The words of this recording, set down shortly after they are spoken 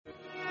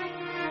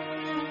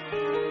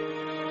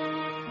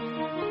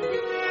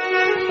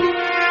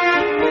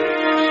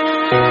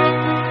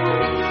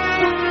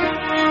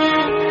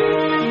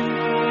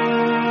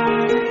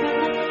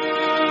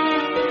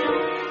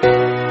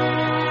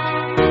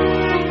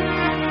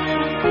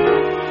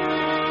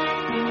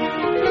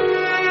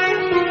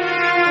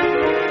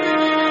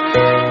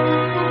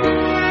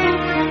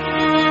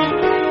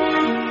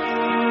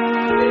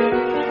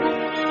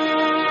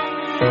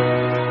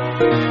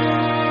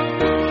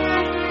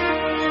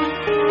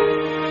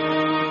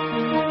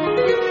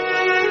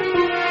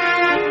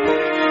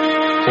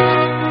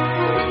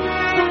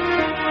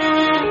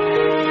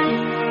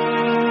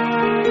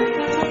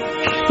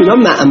اینا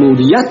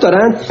مأموریت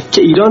دارن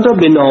که ایران را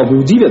به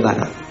نابودی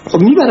ببرن.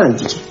 خب میبرن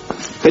دیگه،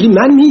 ولی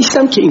من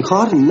می‌ایستم که این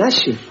کار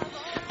نشه.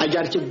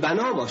 اگر که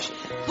بنا باشه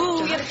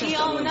بوی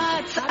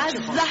خیانت از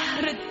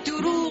زهر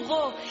دروغ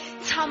و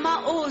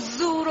طمع و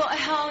زور و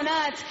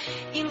اهانت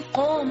این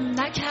قوم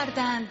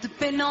نکردند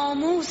به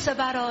ناموس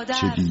برادر.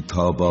 چه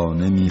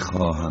بیتابانه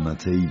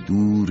میخواهمت ای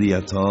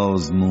دوریت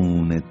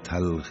آزمون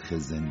تلخ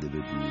زنده به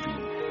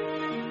بوری.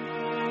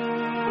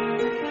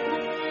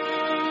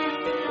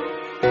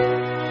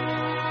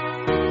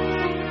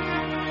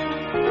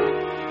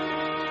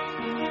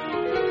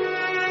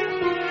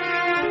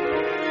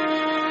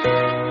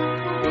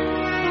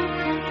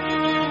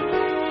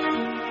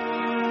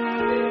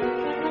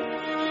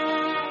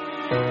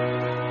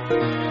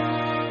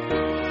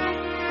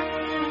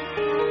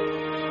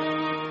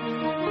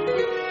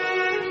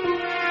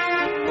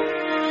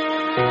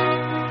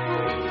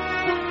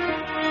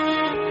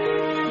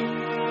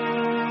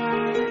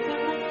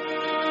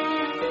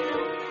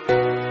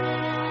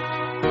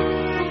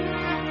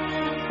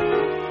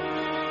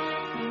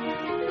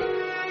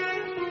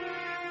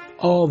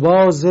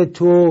 آواز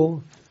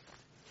تو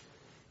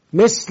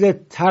مثل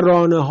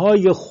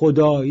ترانه‌های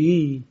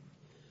خدایی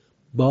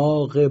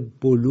باغ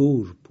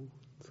بلور بود،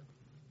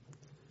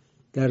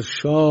 در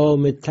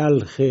شام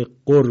تلخ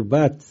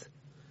قربت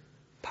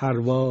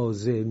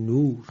پرواز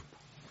نور.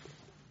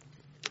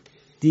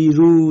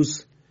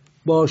 دیروز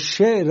با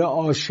شعر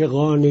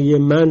عاشقانه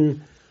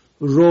من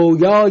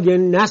رویای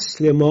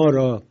نسل ما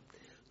را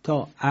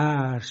تا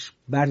عرش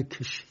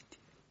برکشید.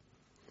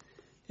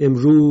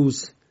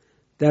 امروز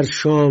در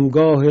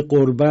شامگاه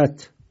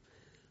قربت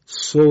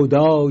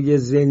سودای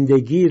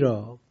زندگی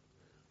را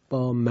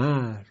با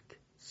مرگ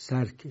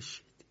سر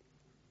کشید.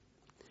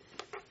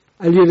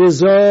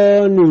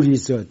 علیرضا نوری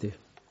زاده.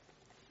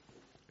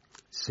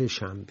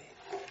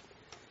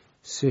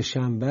 سه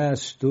شنبه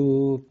است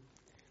و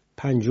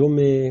 5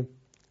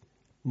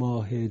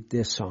 ماه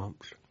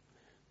دسامبر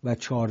و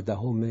 14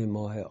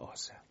 ماه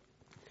آذر.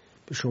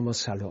 به شما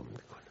سلام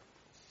میکنم.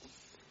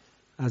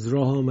 از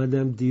راه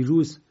آمدم.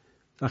 دیروز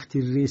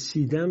وقتی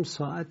رسیدم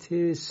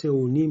ساعت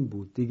 3:30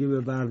 بود، دیگه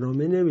به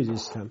برنامه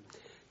نمیرسیدم.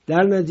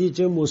 در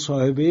نتیجه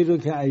مصاحبه‌ای رو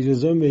که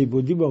علیرضا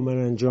میبودی با من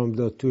انجام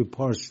داد توی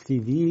پارس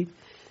تیوی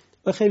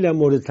و خیلی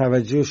مورد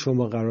توجه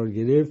شما قرار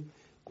گرفت،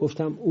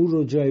 گفتم اون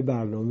رو جای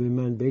برنامه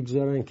من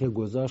بگذارن که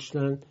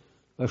گذاشتن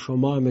و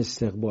شما هم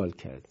استقبال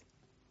کرد.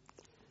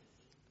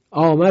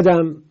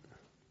 آمدم،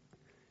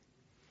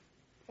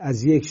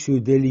 از یک سو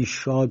دلی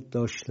شاد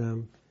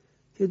داشتم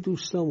که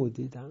دوستامو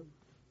دیدم.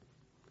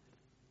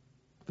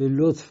 به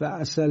لطف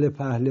عسل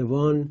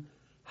پهلوان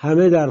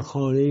همه در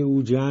خانه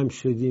او جمع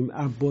شدیم.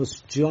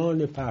 عباس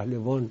جان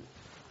پهلوان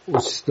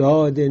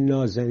استاد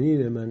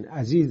نازنین من،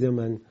 عزیز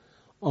من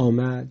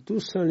آمد.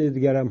 دوستان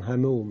دیگرم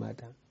همه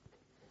اومدن.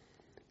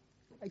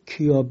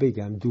 کیا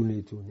بگم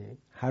دونه دونه،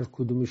 هر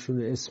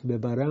کدومشون اسم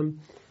ببرم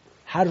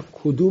هر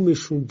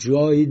کدومشون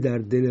جایی در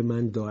دل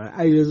من داره.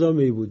 علیرضا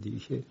میبودی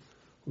که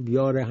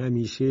یار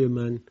همیشه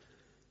من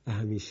و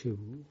همیشه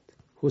بود.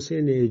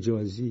 حسین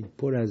اجازی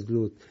پر از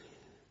لطف.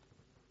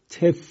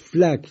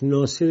 تفلک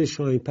ناصر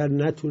شاهین‌پر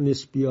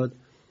نتونست بیاد،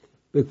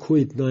 به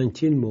کووید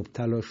 19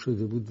 مبتلا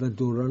شده بود و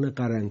دوران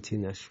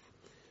قرنطینش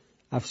بود.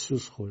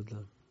 افسوس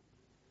خوردم.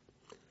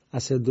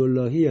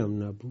 اسداللهی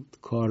هم نبود،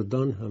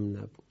 کاردان هم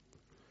نبود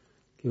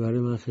که برای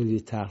من خیلی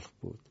تلخ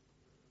بود.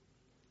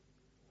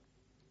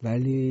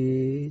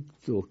 ولی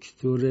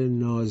دکتر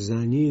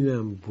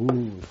نازنینم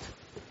بود.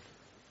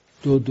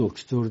 2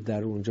 دکتر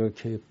در اونجا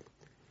که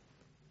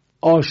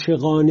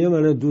عاشقانه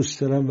منو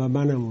دوست دارم و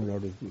منم اونا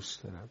رو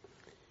دوست دارم.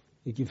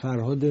 یکی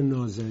فرهاد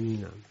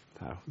نازنینم،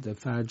 فرهاد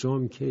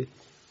فرجام که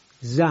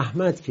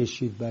زحمت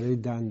کشید برای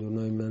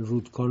دندونای من،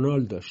 رود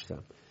کانال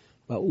داشتم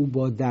و او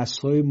با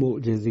دستهای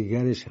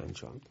معجزه‌گرش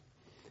انجام داد.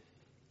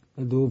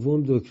 و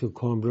دوم دکتر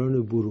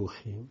کامران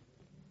بروخی،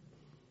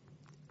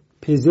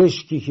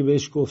 پزشکی که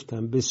بهش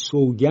گفتم به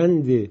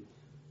سوگند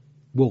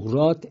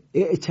بقراط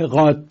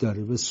اعتقاد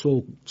داره، به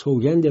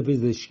سوگند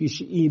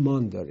پزشکیش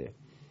ایمان داره.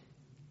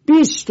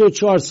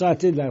 24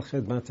 ساعته در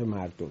خدمت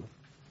مردم.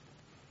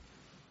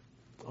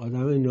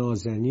 آدم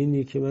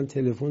نازنینی که من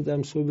تلفن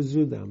دادم صبح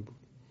زودم بود،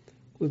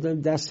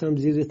 گفتم دستم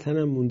زیر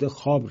تنم مونده،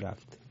 خواب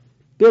رفت،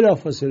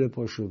 بلافاصله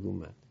پا شد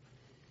اومد.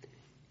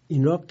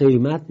 اینا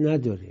قیمت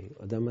نداره،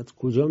 آدم از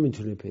کجا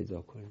میتونه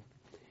پیدا کنه؟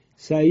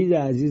 سعید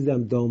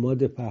عزیزم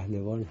داماد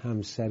پهلوان،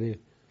 همسر،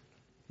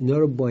 اینا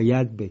رو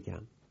باید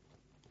بگم،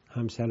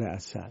 همسر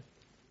اسد.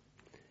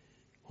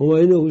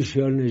 همایون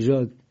هوشیار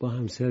نژاد با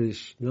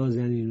همسرش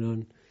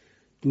نازنینان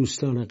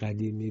دوستان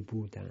قدیمی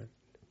بودن.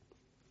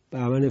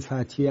 بهمن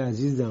فتحی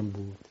عزیزم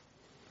بود.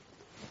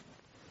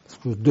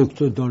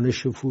 دکتر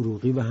دانش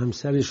فروغی و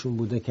همسرشون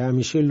بوده که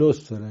همیشه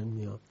لطف دارن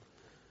میان.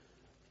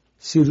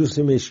 سیروس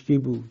مشکی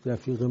بود،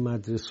 رفیق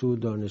مدرسه و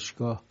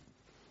دانشگاه.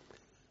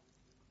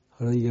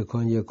 حالا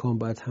یکان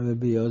باید همه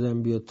به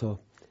یادم بیاد تا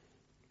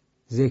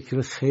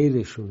ذکر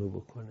خیرشون رو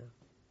بکنم.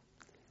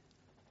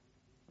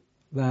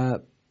 و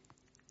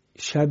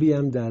شبی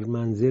هم در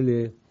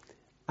منزل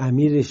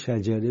امیر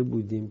شجره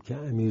بودیم که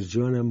امیر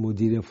جانم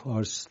مدیر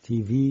فارس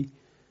تیوی،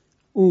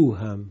 او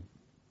هم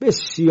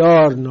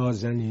بسیار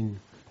نازنین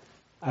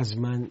از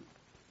من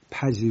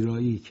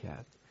پذیرایی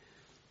کرد.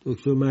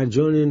 دکتر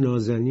مرجان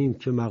نازنین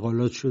که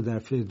مقالاتشو در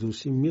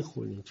فردوسی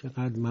میخونی،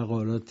 چقدر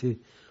مقالات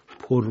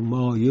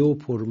پرمایه و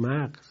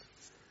پرمغز،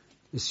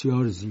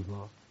 بسیار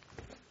زیبا.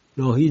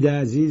 ناهید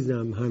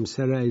عزیزم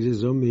همسر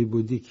علیرضا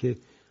میبودی که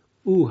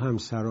او هم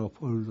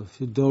سراپا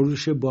رفته.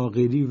 داروش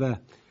باقری و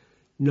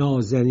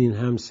نازنین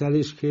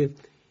همسرش که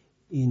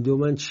این دو،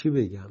 من چی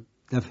بگم.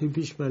 دفعه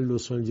پیش من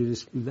لس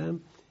آنجلس بودم،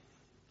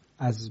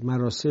 از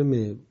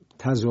مراسم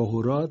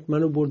تظاهرات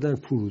منو بردن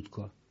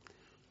فرودگاه.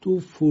 تو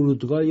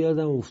فرودگاه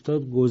یادم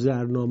افتاد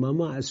گذرنامه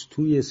ما از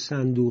توی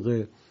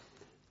صندوق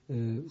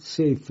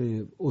سیف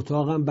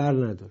اتاقم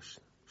بر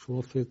نداشتم.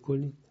 شما فکر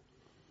کنید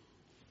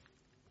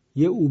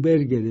یه اوبر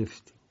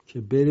گرفتیم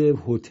که بره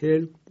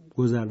هتل،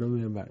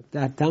 گذرنامه من بر.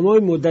 در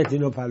تمام مدت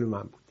اینا پلو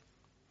من بود،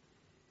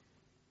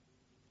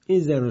 این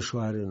زن و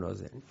شوهر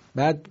نازنین.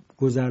 بعد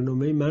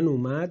گذرنامه من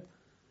اومد،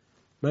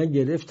 من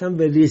گرفتم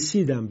و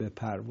رسیدم به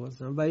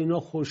پروازم و اینا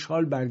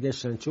خوشحال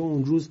برگشتن، چون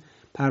اون روز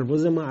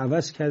پرواز ما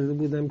عوض کرده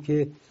بودم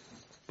که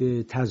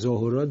به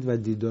تظاهرات و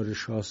دیدار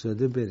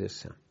شاهزاده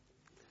برسم.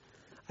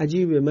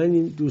 عجیبه، من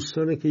این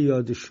دوستانه که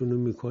یادشونو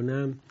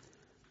میکنم،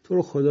 تو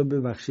رو خدا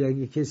ببخشی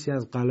اگه کسی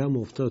از قلم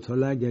افتاد،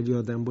 حالا اگر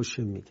یادم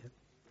باشه میگم.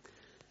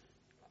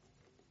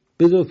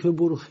 به دکتر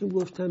بروخیم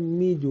گفتم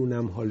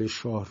میدونم حال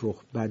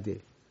شاهرخ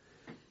بده،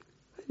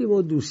 ولی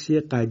ما دوستی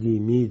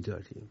قدیمی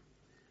داریم.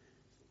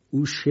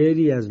 او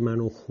شعری از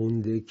منو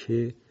خونده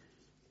که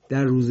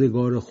در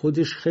روزگار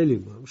خودش خیلی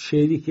بود،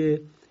 شعری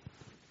که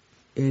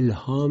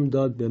الهام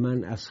داد به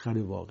من اسخر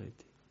واقعی.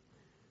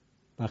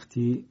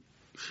 وقتی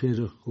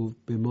شاهرخ گفت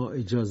به ما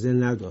اجازه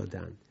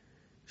ندادن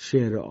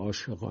شعر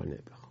عاشقانه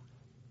بخون،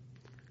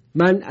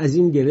 من از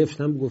این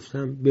گرفتم،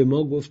 گفتم به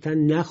ما گفتن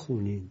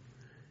نخونین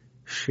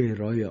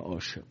شعرهای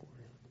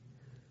عاشقانه.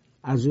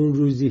 از اون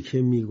روزی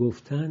که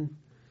میگفتن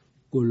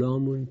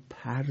گلامون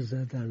پر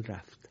زدن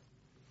رفتن.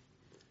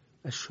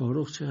 و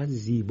شاهرخ چقدر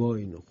زیبا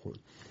اینو خوند.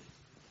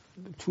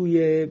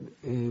 توی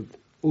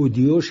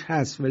اودیوش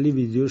هست ولی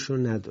ویدیوشو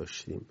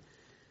نداشتیم.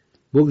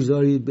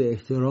 بگذارید به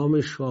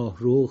احترام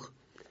شاهرخ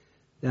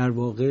در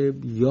واقع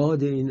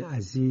یاد این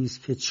عزیز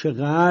که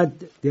چقدر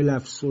دل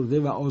افسرده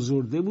و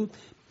آزرده بود،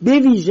 به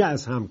ویژه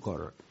از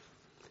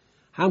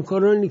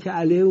همکارانی که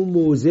علیه اون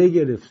موضع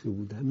گرفته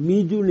بودن،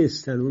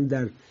 میدونستن اون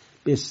در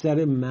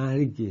بستر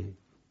مرگ.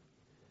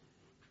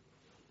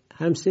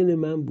 همسن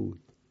من بود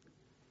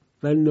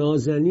و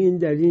نازنین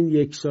در این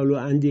 1 سال و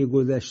اندی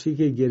گذشته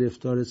که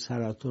گرفتار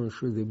سرطان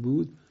شده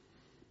بود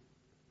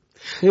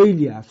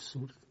خیلی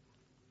افسرد.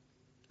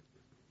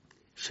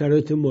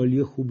 شرایط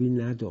مالی خوبی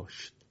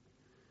نداشت،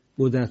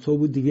 مدت‌ها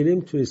بود دیگه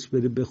نمیتونست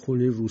بره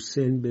بخونه رو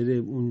سن، بره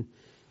اون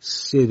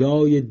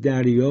صدای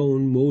دریا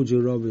اون موج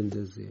را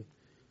بندازه.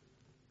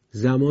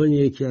 زمانی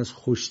یکی از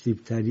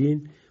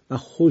خوش‌تیپ‌ترین و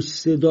خوش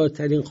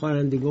صداترین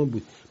خوانندگان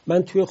بود.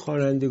 من توی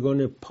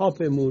خوانندگان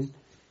پاپمون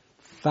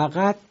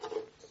فقط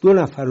 2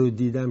 نفر رو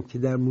دیدم که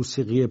در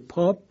موسیقی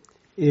پاپ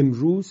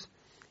امروز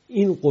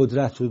این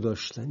قدرت رو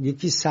داشتن.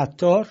 یکی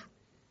ستار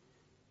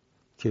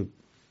که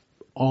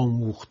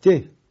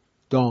آموخته،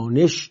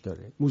 دانش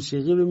داره،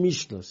 موسیقی رو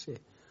میشناسه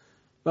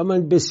و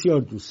من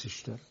بسیار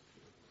دوستش دارم.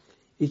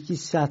 یکی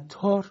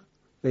ستار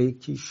و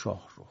یکی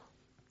شاهرخ.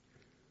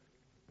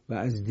 و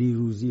از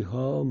دیروزی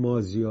ها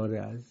مازیار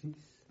عزیز.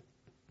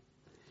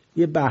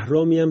 یه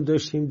بهرامی هم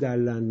داشتیم در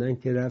لندن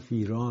که رفت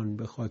ایران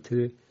به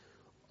خاطر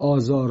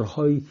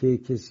آزارهایی که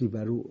کسی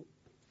بر او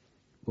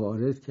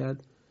وارد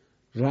کرد،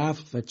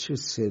 رفت و چه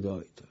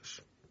صدایی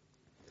داشت.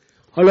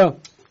 حالا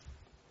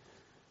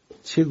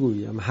چه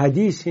گویم،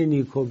 حدیث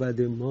نیک و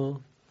بد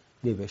ما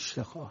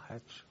نوشته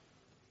خواهد شد.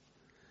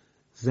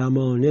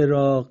 زمانه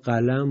را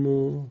قلم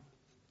و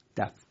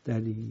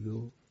دفتری و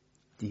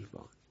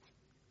دیوان.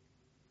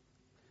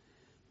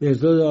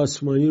 مرداد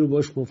آسمانی رو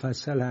باش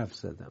مفصل حرف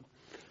زدم.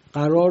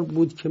 قرار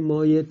بود که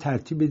ما یه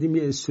ترتیب بدیم،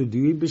 یه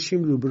استودیویی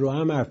بشیم روبرو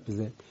هم حرف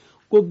بزنیم.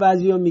 گفت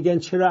بعضیا میگن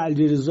چرا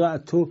علیرضا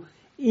از تو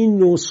این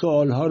نوع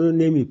سوالها رو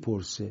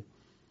نمیپرسه.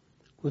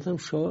 گفتم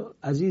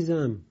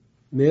عزیزم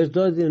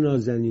مرداد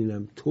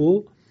نازنینم،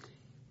 تو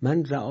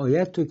من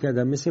رعایت تو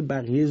کردم، مثل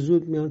بقیه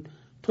زود میان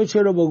تو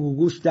چرا با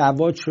گوگوش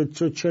دعوات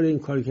شد، چرا این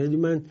کار کردی.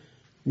 من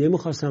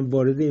نمیخواستم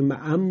وارد این،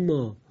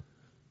 اما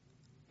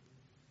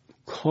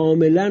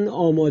کاملا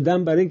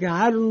آمادم برای که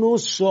هر نوع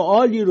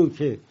سوالی رو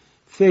که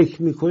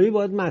فکر میکنی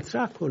باید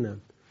مطرح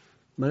کنم.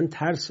 من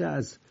ترس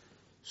از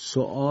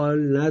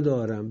سوال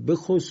ندارم، به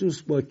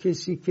خصوص با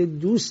کسی که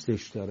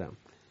دوستش دارم،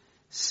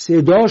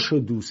 صداشو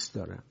دوست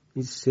دارم.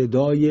 این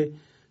صدای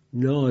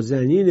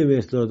نازنین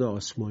مرداد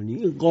آسمانی،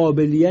 این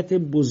قابلیت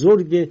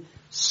بزرگ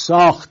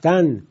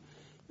ساختن،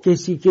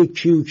 کسی که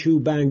کیو کیو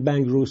بنگ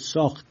بنگ رو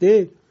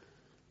ساخته،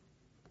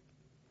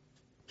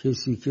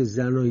 کسی که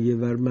زنای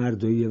ور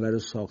مردای ور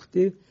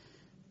ساخته،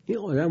 این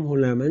آدم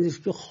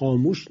هنرمندیست که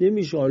خاموش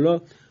نمیشه.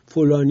 حالا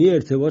فلانی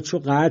ارتباطشو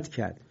قطع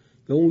کرد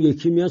یا اون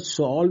یکی میاد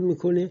سوال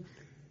میکنه،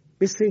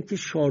 مثل اینکه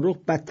شاهرخ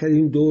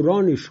بدترین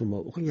دوران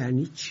شما.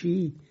 یعنی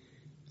چی؟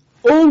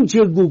 اوج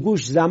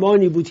گوگوش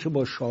زمانی بود که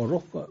با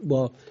شاهرخ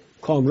با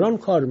کامران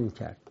کار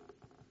میکرد.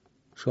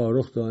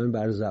 شاهرخ دائم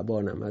بر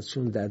زبانم از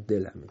چون در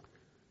دلمه،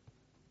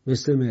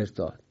 مثل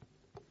مرداد.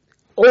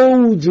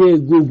 اوج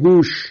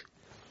گوگوش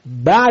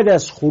بعد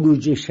از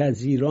خروجش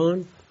از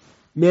ایران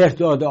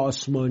مرداد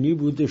آسمانی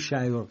بود و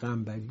شهریار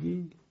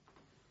قنبری.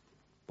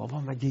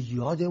 بابا مگه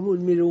یادمون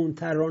میره اون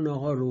ترانه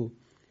ها رو؟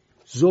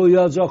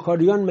 زویا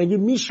زاکاریان مگه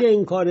میشه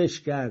این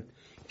کارش کرد؟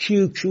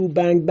 کیو کیو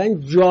بنگ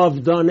بنگ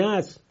جاودانه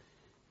است،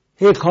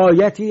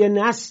 حکایت یه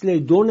نسل،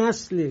 دو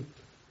نسل.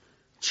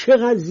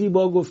 چقدر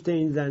زیبا گفته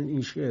این زن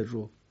این شعر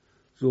رو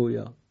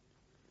زویا.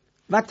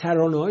 و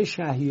ترانه های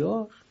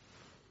شهریار،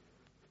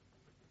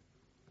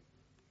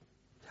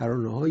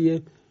 ترانه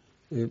های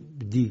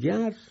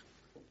دیگر،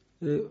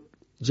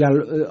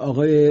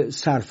 آقای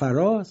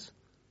سرفراز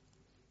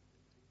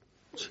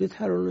چه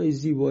ترانه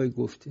زیبایی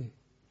گفته.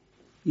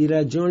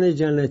 ایرجان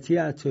جنتی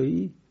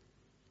عطایی.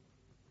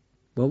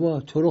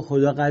 بابا تو رو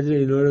خدا قدر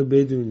اینا رو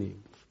بدونیم.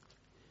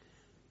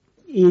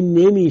 این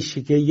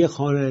نمیشه که یه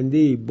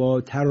خواننده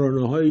با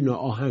ترانه های اینا،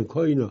 آهنگ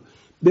های اینا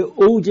به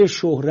اوج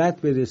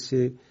شهرت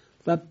برسه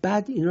و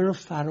بعد اینا رو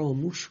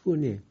فراموش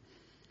کنه.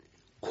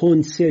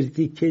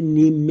 کنسرتی که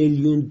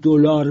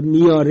 $500,000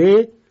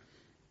 میاره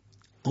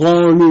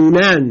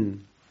قانوناً،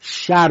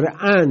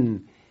 شرعاً،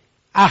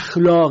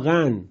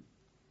 اخلاقاً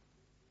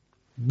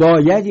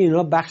باید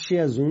اینا بخشی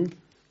از اون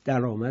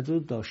درآمد رو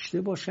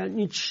داشته باشن.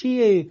 این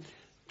چیه؟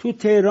 تو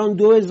تهران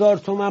 2,000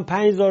 تومان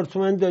 5,000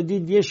 تومان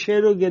دادید یه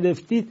شعر رو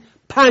گرفتید،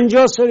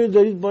 50 سال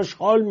دارید باش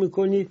حال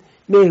میکنید،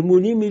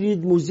 مهمونی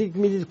میرید، موزیک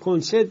میدید،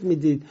 کنسرت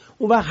میدید،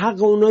 اون وقت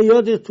حق اونا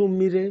یادتون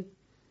میره؟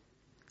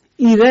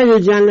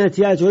 ایرج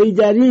جنتی عطایی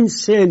در این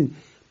سن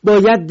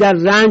باید در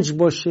رنج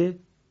باشه،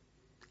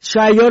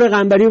 شهریار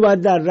قنبری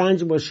باید در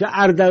رنج باشه،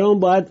 اردلان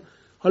باید،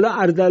 حالا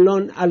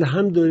اردلان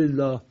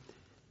الحمدلله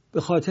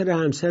به خاطر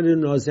همسر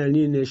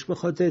نازنینش، به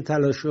خاطر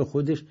تلاش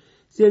خودش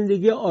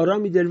زندگی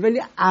آرامی داره، ولی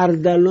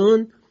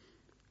اردلان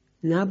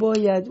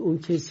نباید اون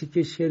کسی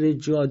که شعر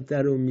جاده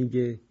رو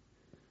میگه،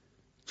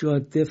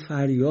 جاده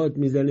فریاد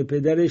میزنه،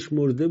 پدرش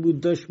مرده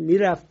بود داشت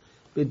میرفت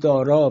به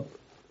داراب،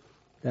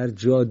 در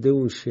جاده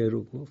اون شعر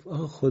رو گفت.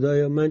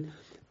 خدایا من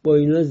با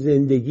اینا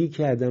زندگی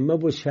کردم، من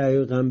با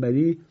شهریار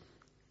قنبری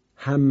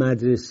هم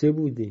مدرسه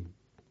بودیم،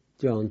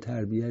 جهان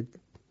تربیت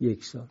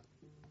 1 سال،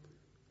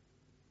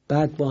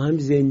 بعد با هم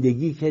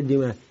زندگی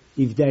کردیم،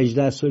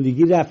 17-18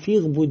 سالگی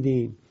رفیق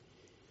بودیم،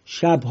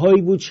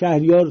 شبهایی بود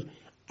شهریار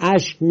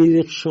اشک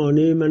میریخت،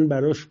 شانه من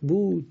براش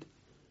بود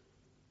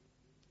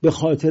به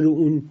خاطر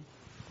اون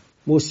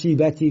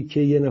مصیبتی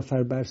که یه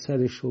نفر بر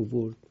سرش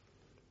آورد.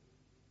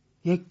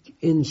 یک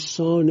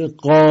انسان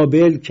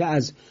قابل که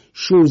از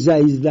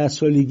 16-17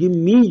 سالگی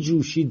می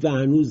جوشید و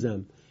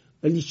هنوزم،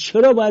 ولی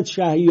چرا باید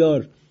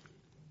شهریار؟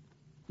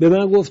 به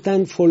من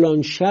گفتن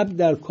فلان شب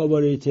در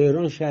کاباره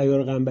تهران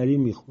شهریار قنبری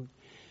میخونه.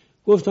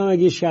 گفتم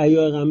اگه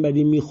شهریار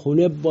قنبری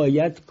میخونه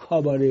باید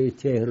کاباره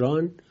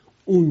تهران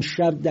اون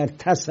شب در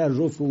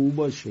تصرف او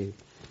باشه.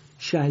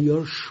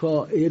 شهریار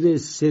شاعر،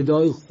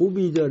 صدای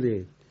خوبی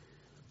داره،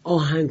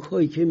 آهنگ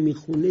هایی که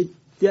میخونه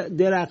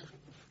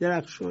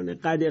درخشانه،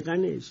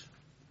 قدغنش.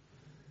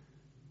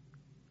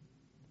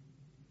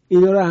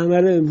 اینا رو همه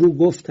رو امروز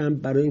گفتم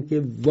برای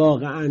اینکه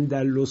واقعا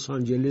در لس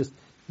آنجلس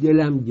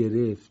دلم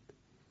گرفت.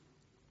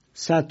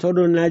 ستار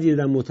رو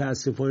ندیدم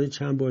متاسفانه،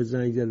 چند بار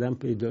زنگ زدم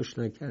پیداش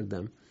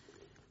نکردم،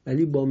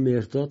 ولی با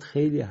مرداد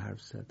خیلی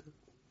حرف زدم.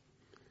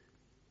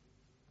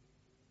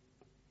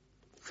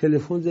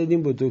 تلفن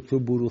زدیم با دکتر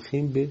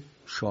بروخیم به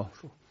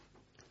شاهرخ،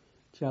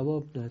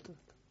 جواب نداد.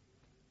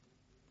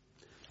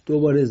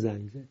 دوباره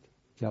زنگ زدیم،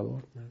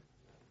 جواب نداد.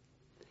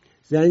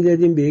 زنگ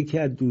زدیم به یکی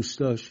از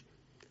دوستاش،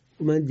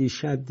 من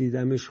دیشب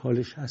دیدمش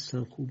حالش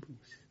اصلا خوب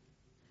نیست.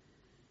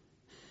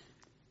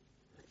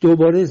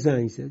 دوباره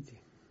زنگ زدیم،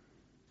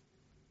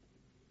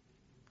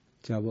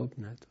 جواب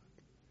نداد.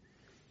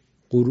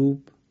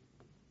 غروب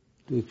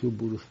دکتر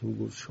بروخیم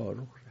گفت شاهرخ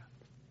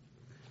رفت.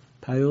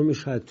 پیامش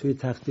شاید توی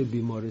تخت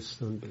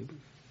بیمارستان ببین.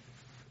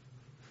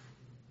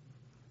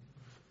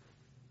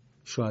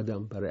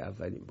 شایدم برای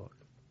اولین بار.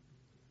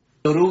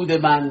 درود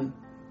من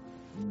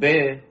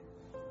به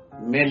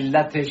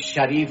ملت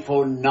شریف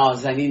و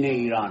نازنین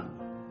ایران.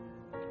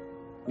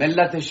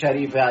 ملت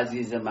شریف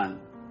عزیز من،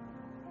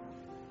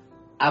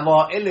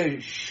 اوائل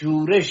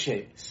شورش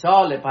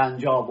سال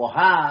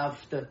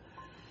 57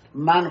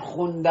 من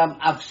خوندم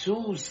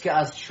افسوس که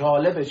از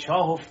چاله به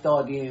چاه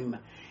افتادیم،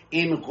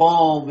 این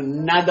قوم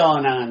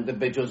ندانند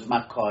به جز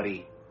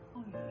مکاری.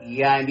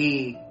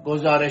 یعنی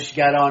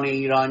گزارشگران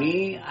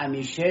ایرانی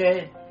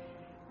همیشه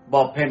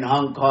با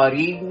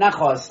پنهانکاری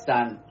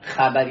نخواستن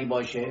خبری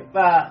باشه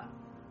و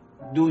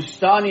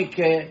دوستانی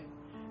که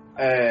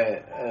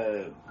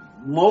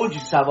موج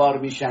سوار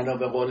میشن و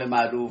به قول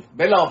معروف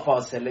بلا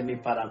فاصله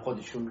میپرن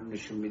خودشون رو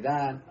نشون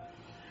میدن.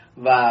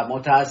 و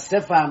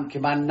متاسفم که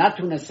من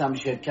نتونستم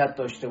شرکت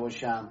داشته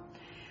باشم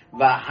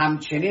و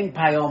همچنین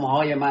پیام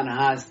های من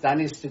هست در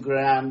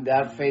اینستاگرام،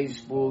 در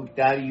فیسبوک،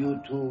 در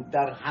یوتیوب،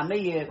 در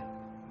همه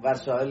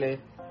وسایل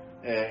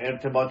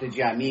ارتباط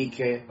جمعی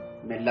که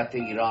ملت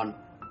ایران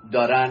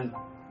دارن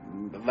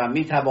و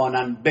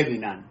میتوانن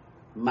ببینن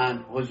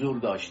من حضور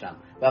داشتم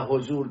و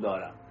حضور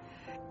دارم.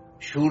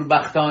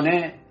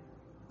 شوربختانه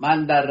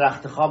من در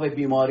رختخواب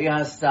بیماری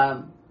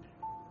هستم،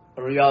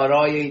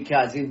 یارایی که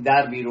از این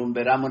در بیرون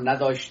برم و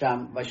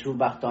نداشتم و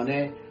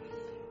شوربختانه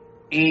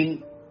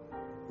این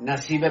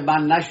نصیب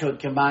من نشد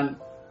که من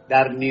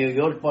در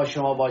نیویورک با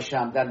شما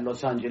باشم، در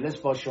لس آنجلس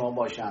با شما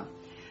باشم.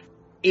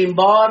 این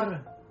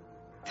بار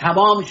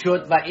تمام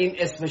شد و این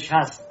اسمش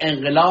هست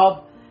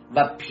انقلاب.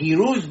 و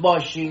پیروز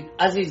باشید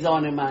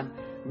عزیزان من.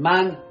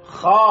 من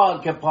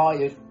خاک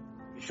پای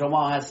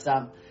شما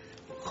هستم،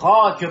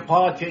 خاک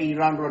پاک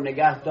ایران رو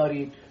نگه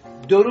دارید.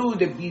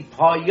 درود بی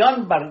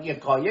پایان بر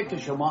یکایک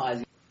شما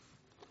عزیز.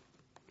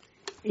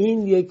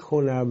 این یک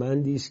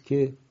هنرمندی است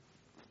که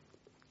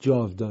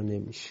جاودانه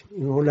میشه.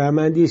 این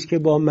هنرمندی است که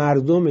با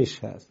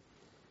مردمش هست.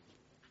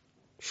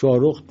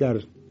 شاهرخ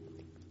در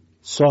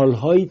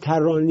سالهای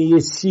ترانه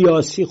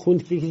سیاسی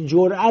خوند که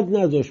جرأت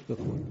نداشت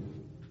بخونه.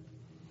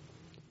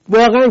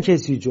 واقعا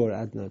کسی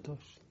جرأت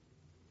نداشت.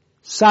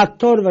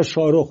 ستار و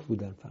شاهرخ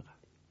بودن فقط.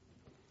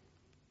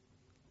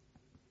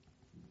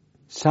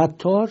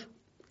 ستار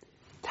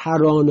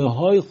ترانه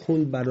های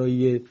خوند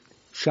برای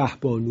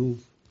شهبانو،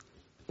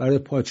 برای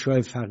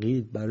پادشاه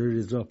فقید، برای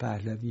رضا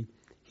پهلوی.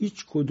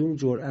 هیچ کدوم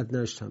جرأت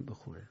نداشتن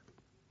بخونن.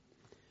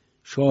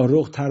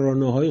 شاهرخ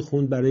ترانه های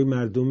خوند برای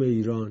مردم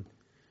ایران،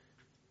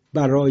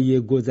 برای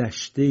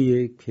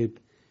گذشته که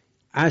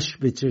اشک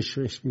به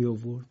چشمش می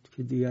آورد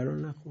که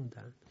دیگران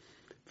نخوندن.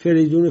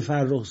 فریدون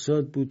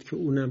فرخزاد بود که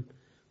اونم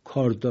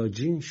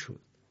کارداجین شد.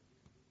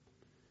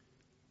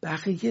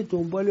 بقیه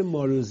دنبال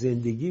مال و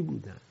زندگی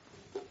بودن.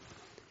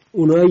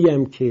 اونایی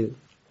هم که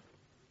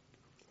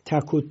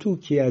تک و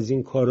توکی از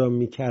این کارا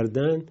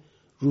میکردن،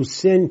 رو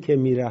سن که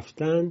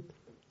میرفتن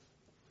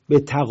به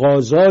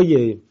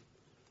تقاضای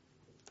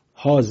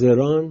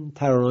حاضران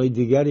ترانه‌های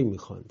دیگری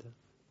میخواندن.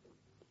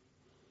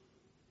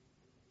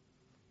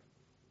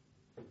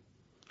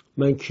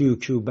 من کیو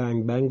کیو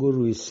بنگ بنگ رو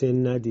روی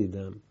سن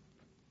ندیدم.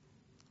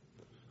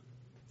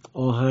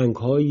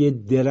 آهنگ‌های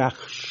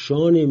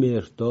درخشان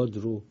مرداد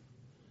رو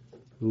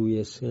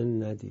روی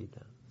سن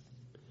ندیدم.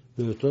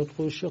 مرداد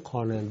خودش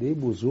خواننده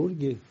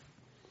بزرگه.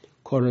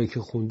 کارهایی که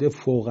خونده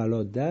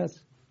فوق‌العاده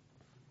است.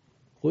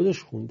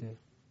 خودش خونده.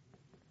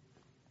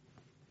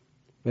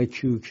 و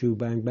کیو کیو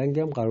بنگ بنگ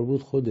هم قرار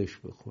بود خودش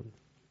بخونه.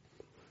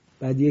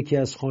 بعد یکی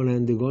از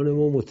خوانندگان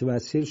ما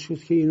متوسل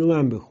شد که اینو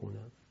من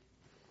بخونم.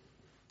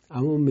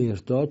 اما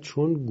مرداد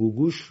چون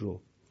گوگوش رو،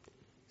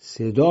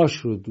 صداش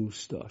رو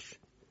دوست داشت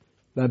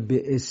و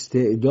به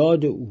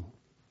استعداد او،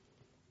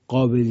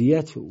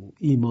 قابلیت او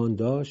ایمان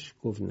داشت،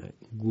 گفت نه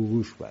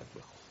گوگوش باید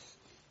بخون.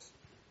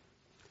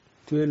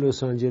 توی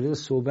لس آنجلس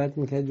صحبت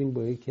میکردیم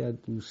با یکی از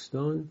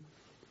دوستان.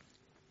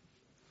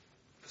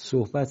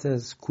 صحبت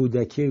از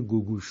کودکی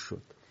گوگوش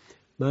شد.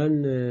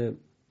 من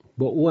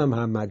با او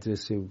هم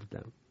مدرسه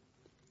بودم.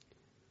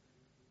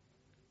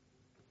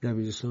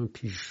 دبیرستان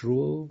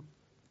پیشرو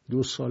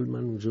 2 سال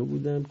من اونجا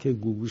بودم که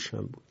گوگوش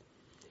هم بود.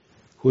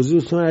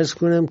 حضورتون عرض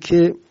کنم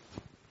که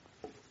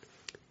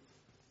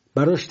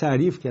براش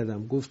تعریف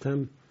کردم.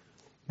 گفتم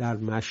در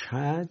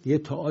مشهد یه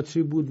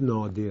تئاتری بود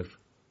نادر.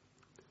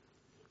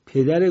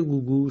 پدر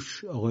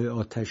گوگوش آقای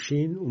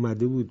آتشین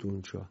اومده بود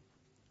اونجا.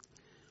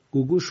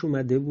 گوگوش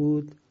اومده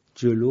بود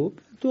جلو.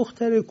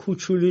 دختر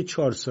کوچولی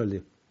 4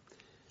 ساله.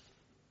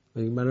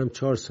 منم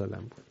 4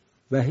 سالم بود.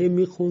 و هم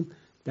میخوند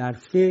در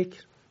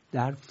فکر.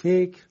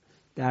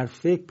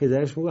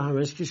 پدرش میگه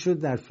همش که شد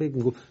در فکر.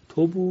 میگه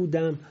تو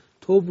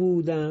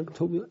بودم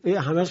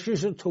همش که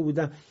شد تو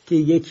بودم که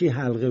یکی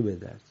حلقه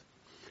بدرد.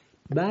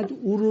 بعد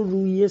او رو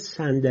روی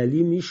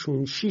صندلی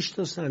میشون. 6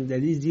 تا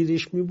صندلی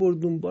زیرش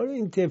میبردون بالا.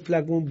 این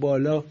تفلک اون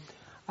بالا،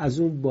 از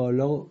اون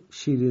بالا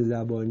شیر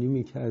زبانی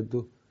میکرد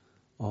و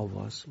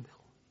آواز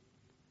میخوند.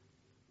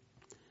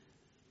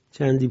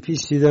 چندی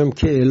پیش دیدم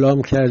که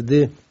اعلام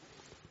کرده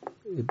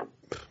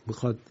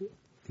میخواد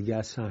دیگه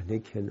از صحنه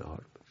کنار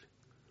بره.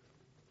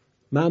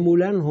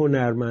 معمولا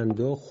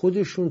هنرمندا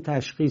خودشون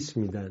تشخیص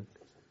میدن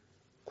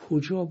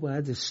کجا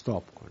باید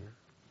استاپ کنن.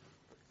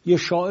 یه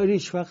شاعر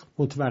هیچ وقت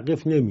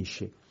متوقف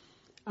نمیشه،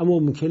 اما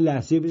ممکن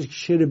لحظه بشه که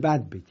شعر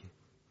بد بگه.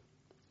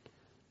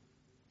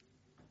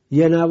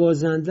 یه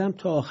نوازندم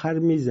تا آخر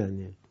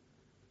میزنه،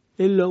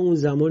 الا اون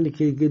زمانی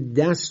که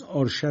دست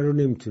آرشه رو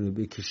نمیتونه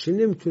بکشه،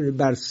 نمیتونه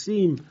بر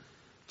سیم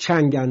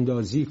چنگ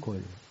اندازی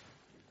کنه،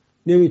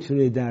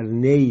 نمیتونه در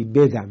نی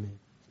بدمه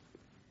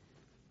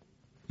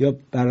یا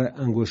بر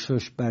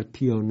انگشتاش بر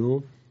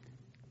پیانو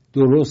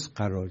درست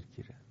قرار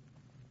گیره.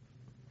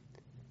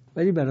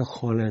 ولی برای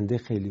خواننده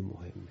خیلی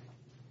مهمه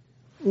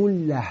اون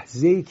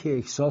لحظه‌ای که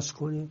احساس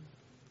کنیم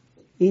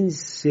این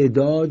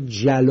صدا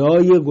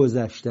جلای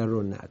گذشته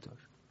رو نداره.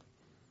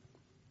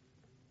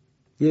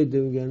 یه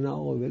عده میگن نه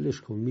آقا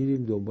ولش کن،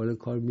 میریم دنبال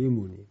کار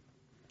میمونیم.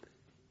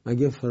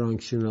 مگه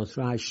فرانک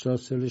سیناترا 80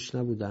 سالش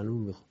نبود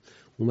هنوز میخواد؟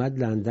 اومد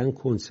لندن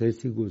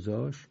کنسرتی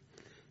گذاشت،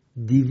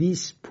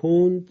 200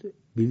 پوند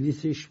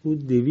بلیتش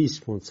بود،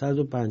 200 پوند،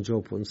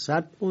 150 پوند،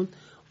 100 پوند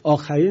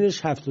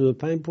آخرینش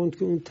 75 پوند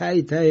که اون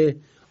ته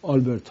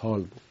آلبرت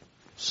هال بود.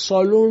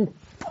 سالن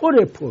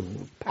پر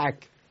بود، پک.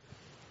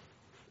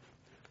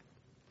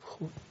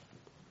 خب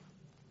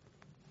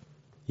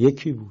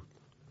یکی بود.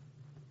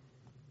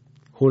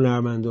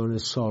 هنرمندان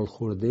سال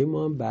خورده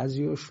ما هم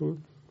بعضیاشون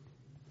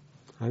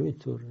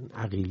همینطور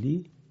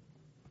عقیلی.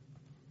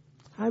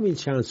 همین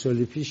چند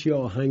سال پیش یه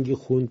آهنگ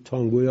خوند،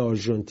 تانگوی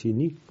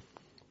آرژانتینی،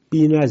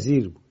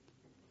 بی‌نظیر بود.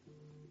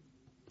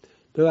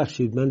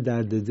 ببخشید من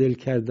درد دل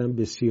کردم،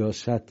 به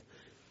سیاست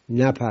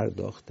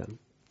نپرداختم.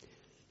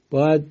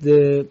 باید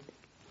به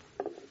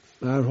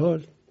هر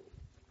حال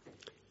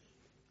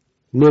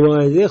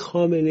نماینده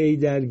خامنه‌ای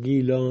در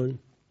گیلان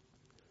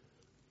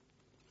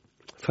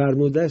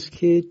فرموده است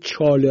که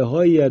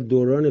چاله‌هایی از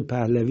دوران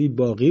پهلوی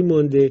باقی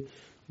مانده،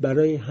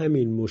 برای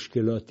همین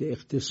مشکلات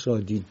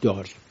اقتصادی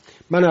داریم.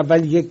 من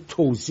اول یک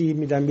توضیح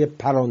میدم، یک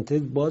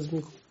پرانتز باز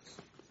میکنم.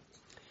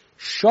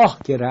 شاه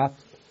که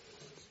رفت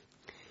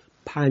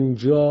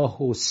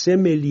 53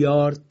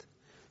 میلیارد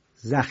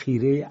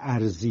ذخیره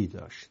ارزی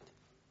داشت،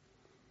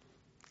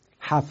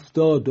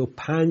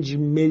 75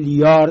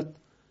 میلیارد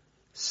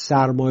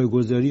سرمایه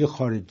گذاری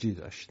خارجی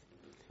داشت.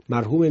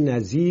 مرحوم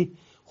نزیح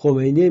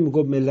خمینی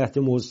میگفت ملت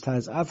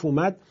مستضعف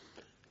اومد،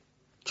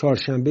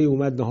 چهارشنبه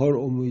اومد نهار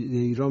امید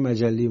ایران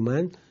مجله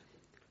من،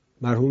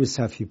 مرحوم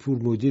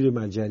صفیپور مدیر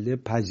مجله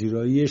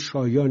پذیرایی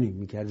شایانی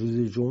میکرد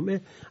روز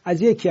جمعه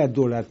از یکی از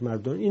دولت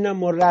مردان. اینم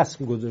ما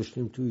رسم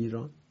گذاشتیم تو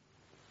ایران.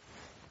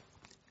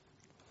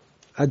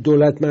 از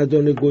دولت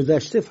مردان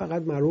گذشته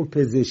فقط مرحوم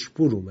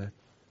پزشکپور اومد،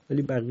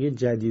 ولی بقیه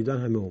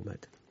جدیدان همه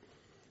اومد.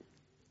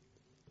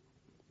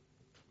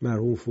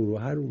 مرحوم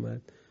فروهر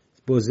اومد.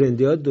 با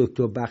زنده‌یاد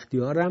دکتر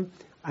بختیارم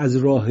از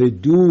راه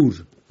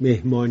دور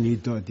مهمانی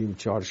دادیم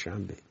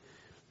چهارشنبه،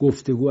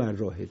 گفتگو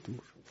از راه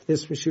دور.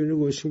 اسمش اینو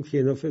گوشیم که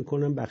اینا فکر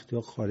کنم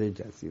بختیار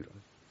خارج از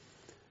ایران،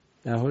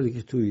 در حالی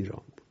که تو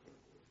ایران بود.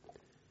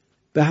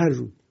 به هر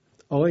روی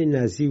آقای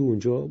نزیح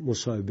اونجا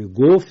مصاحبه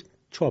گفت،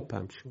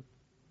 چاپم شد،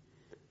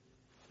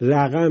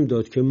 رقم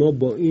داد که ما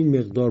با این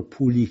مقدار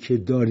پولی که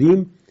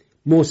داریم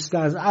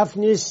مستضعف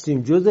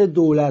نیستیم، جز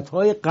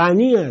دولت‌های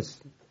غنی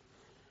هستیم.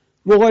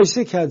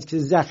 مقایسه کرد که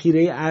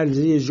ذخیره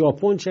ارزی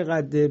ژاپن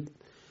چقدر،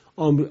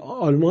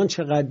 آلمان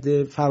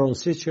چقدر،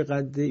 فرانسه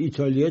چقدر،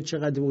 ایتالیا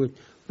چقدر بود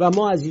و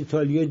ما از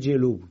ایتالیا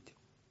جلو بودیم.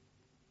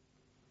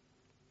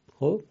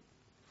 خب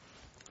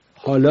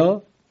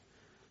حالا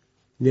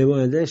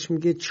نمایندهش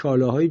میگه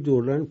چاله های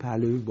دوران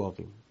پهلوی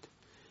باقی بود.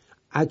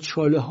 از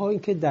چاله هایی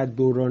که در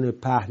دوران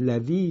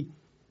پهلوی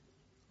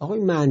آقای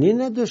معنی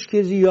نداشت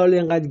که ریال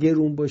اینقدر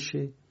گرون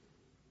باشه،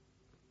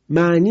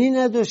 معنی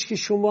نداشت که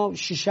شما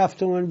 6-7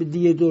 تومن به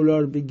دیگه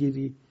دلار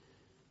بگیری،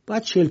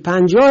 باید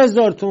 40-50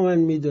 هزار تومن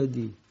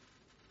میدادی.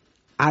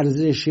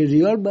 ارزش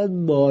ریال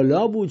باید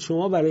بالا بود،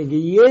 شما برای اینکه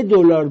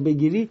 $1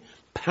 بگیری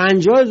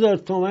 50,000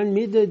 تومن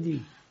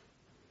میدادی.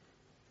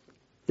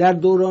 در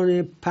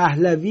دوران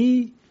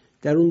پهلوی،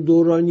 در اون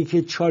دورانی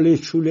که چاله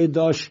چوله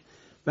داشت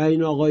و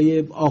این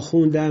آقای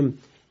آخوندم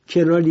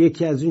کنار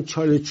یکی از اون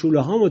چاله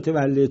چوله ها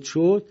متولد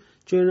شد،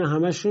 چون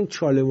همشون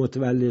چاله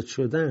متولد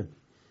شدن،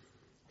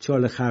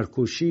 چاله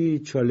خرکشی،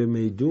 چاله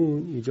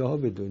میدون، اینجاها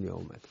به دنیا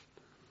اومد.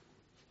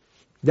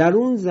 در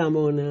اون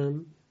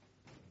زمانم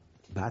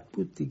بد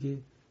بود دیگه.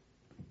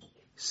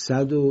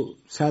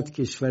 100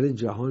 کشور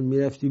جهان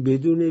میرفتی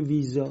بدون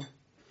ویزا.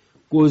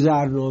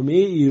 گذرنامه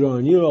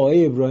ایرانی رو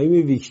آقای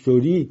ابراهیم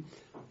ویکتوری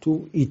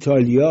تو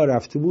ایتالیا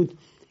رفته بود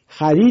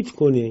خرید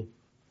کنه،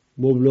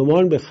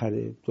 مبلمان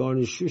بخره،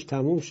 دانشجوش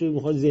تموم شد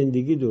میخواد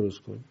زندگی درست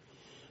کنه.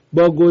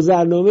 با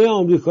گذرنامه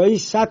آمریکایی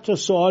 100 تا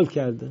سوال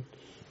کردن،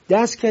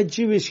 دست کرد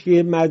جیبش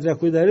که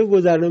مدرک داره،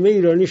 گذرنامه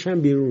ایرانیش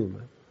هم بیرون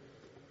اومد.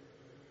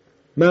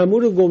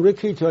 مأمور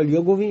گمرک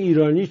ایتالیا گفت این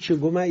ایرانی چه؟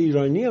 گفت من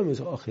ایرانی هم.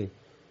 آخه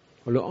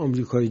حالا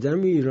آمریکایی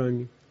دم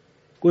ایرانی،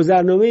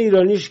 گذرنامه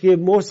ایرانیش که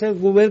محسن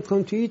گفت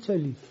ویلکام تو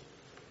ایتالی،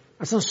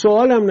 اصلا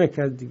سوال هم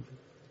نکرد دیگه.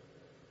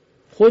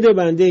 خود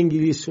بنده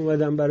انگلیس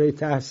اومدم برای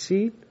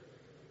تحصیل،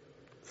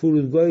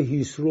 فرودگاه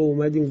هیثرو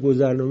اومدیم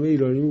گذرنامه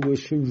ایرانی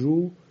میگوشیم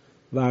رو،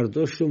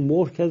 ورداشت و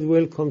مهر کرد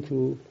ویلکام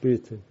تو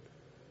بریتن.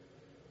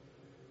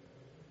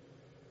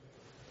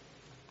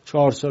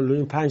 4 سال و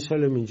نیم 5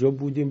 سال اینجا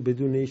بودیم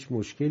بدون هیچ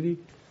مشکلی.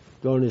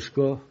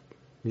 دانشگاه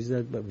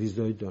میزد و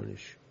ویزای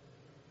دانش.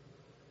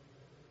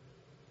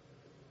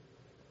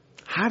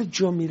 هر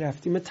جا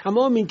میرفتیم، من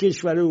تمام این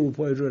کشور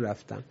اروپایی رو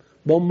رفتم،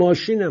 با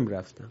ماشینم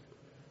رفتم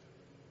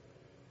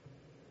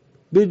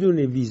بدون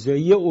ویزا.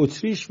 یه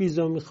اتریش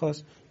ویزا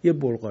میخواست، یه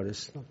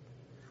بلغارستان،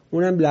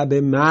 اونم لب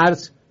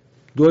مرز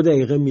 2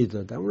 دقیقه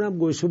میدادم. اونم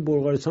گوشه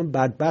بلغارستان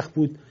بدبخت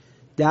بود،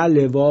 10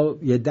 لوا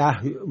یا 10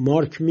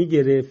 مارک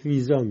میگرفت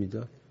ویزا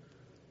میداد،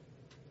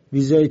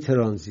 ویزای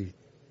ترانزیت.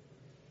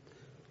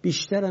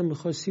 بیشترم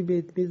میخواستی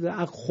بهت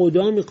میداد،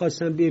 خدا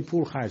میخواستم به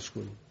پول خرج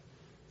کنی.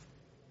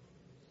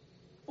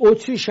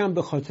 اتریش هم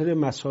به خاطر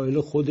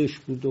مسایل خودش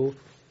بود و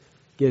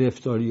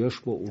گرفتاریاش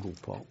با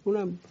اروپا،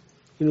 اونم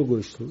اینو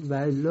گوشتم.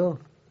 والله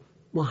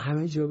ما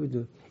همه جا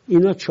بدون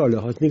اینا چاله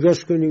هات.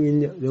 نگاش کنیم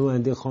این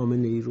نماینده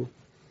خامنه ای رو.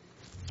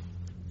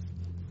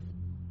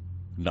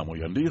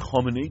 نماینده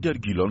خامنه‌ای در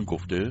گیلان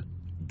گفته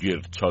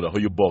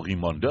گردچاله‌های باقی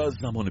مانده از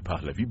زمان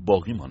پهلوی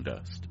باقی مانده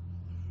است.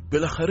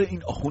 بالاخره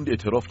این آخوند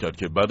اعتراف کرد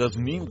که بعد از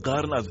نیم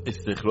قرن از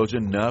استخراج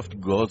نفت،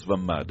 گاز و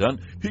معدن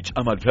هیچ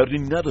عملکردی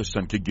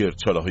نداشتن که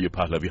گردچاله‌های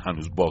پهلوی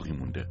هنوز باقی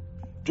مونده.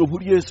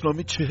 جمهوری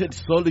اسلامی 40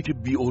 ساله که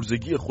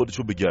بی‌عرضگی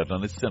خودشو به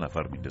گردن 3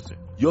 نفر میندازه.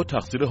 یا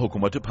تقصیر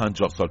حکومت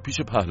 50 سال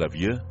پیش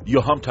پهلویه،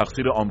 یا هم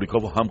تقصیر آمریکا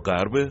و هم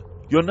غربه،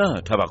 یا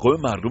نه توقع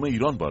مردم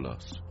ایران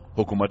بالاست.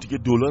 حکومتی که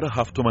دلار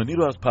 7 تومانی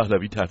رو از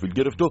پهلوی تحویل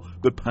گرفت و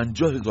به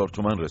 50,000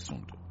 تومان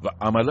رسوند و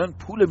عملاً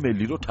پول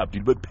ملی رو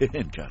تبدیل به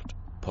پهن کرد.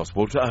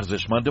 پاسپورت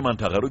ارزشمند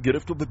منطقه رو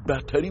گرفت و به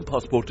بدترین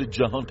پاسپورت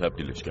جهان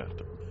تبدیلش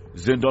کرد.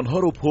 زندان‌ها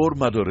رو پر،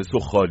 مدارس و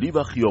خالی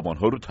و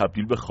خیابان‌ها رو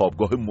تبدیل به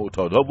خوابگاه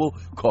معتادا و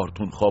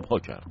کارتون خواب‌ها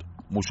کرد.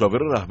 مشاور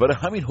رهبر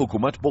همین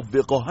حکومت با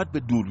وقاحت به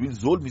دوربین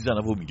زل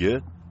میزنه و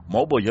میگه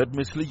ما باید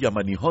مثل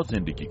یمنی‌ها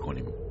زندگی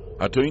کنیم.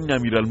 حتی این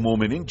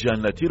امیرالمومنین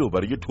جنتی رو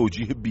برای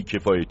توجیه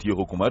بیکفایتی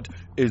حکومت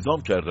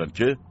اعزام کردن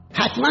که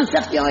حتما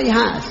سختی‌هایی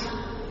هست،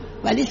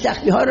 ولی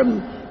سختی‌ها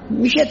رو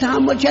میشه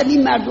تحمل کرد.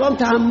 این مردم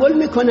تحمل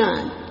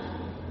میکنن.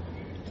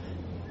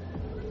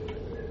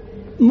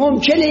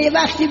 ممکنه یه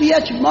وقتی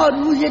بیاد ما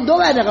روز 2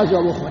 وعده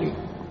غذا بخوریم.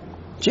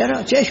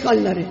 چرا؟ چه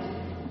اشکال داره؟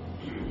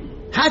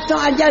 حتی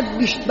اگر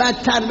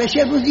بدتر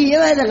بشه روزی 1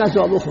 وعده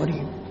غذا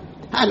بخوریم.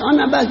 الان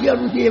هم بعضیا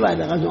روزی 1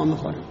 وعده غذا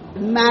میخورن.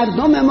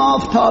 مردم ما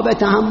تاب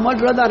تحمل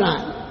را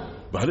دارن.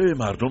 بله،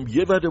 مردم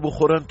 1 وعده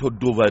بخورن تا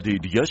 2 وعده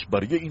دیگه‌اش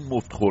برای این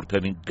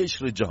مفتخورترین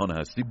قشر جهان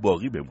هستی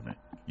باقی بمونه.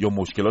 یا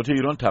مشکلات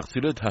ایران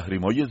تقصیر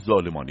تحریم‌های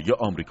ظالمانه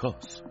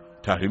آمریکاست.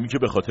 تحریمی که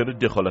به خاطر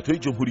دخالت‌های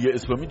جمهوری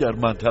اسلامی در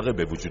منطقه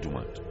به وجود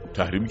اومد.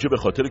 تحریمی که به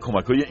خاطر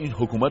کمک‌های این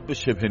حکومت به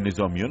شبه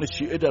نظامیان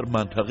شیعه در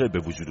منطقه به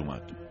وجود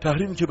اومد.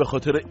 تحریمی که به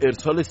خاطر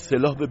ارسال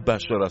سلاح به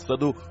بشار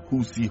اسد و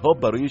حوثی‌ها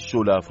برای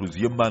شعله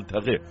افروزی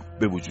منطقه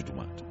به وجود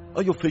اومد.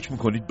 آیا فکر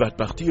می‌کنید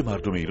بدبختی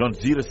مردم ایران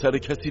زیر سر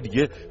کسی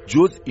دیگه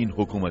جز این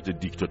حکومت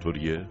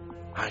دیکتاتوریه؟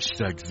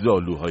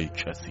 #زالوهای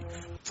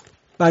کثیف.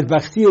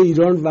 بدبختی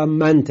ایران و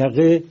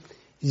منطقه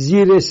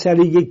زیر سر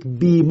یک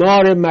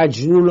بیمار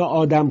مجنون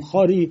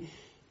آدمخواری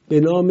به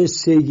نام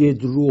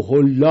سید روح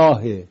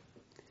الله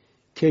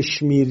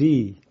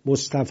کشمیری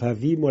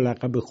مصطفوی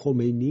ملقب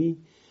خمینی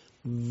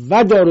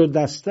و دار و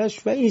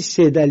دستش و این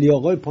سید علی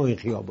آقای پایین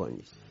خیابانی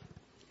است.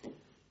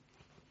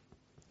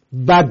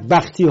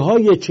 بدبختی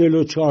های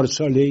 44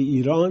 ساله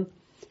ایران.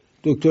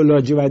 دکتر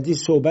لاجوردی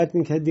صحبت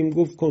میکردیم،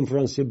 گفت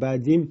کنفرانس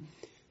بعدیم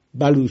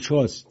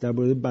بلوچاست،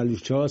 درباره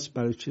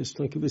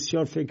بلوچستان که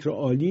بسیار فکر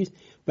عالی است،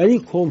 ولی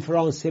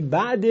کنفرانس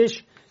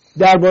بعدش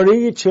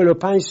درباره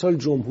 45 سال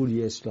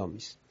جمهوری اسلامی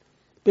است،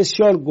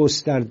 بسیار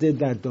گسترده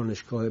در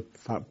دانشگاه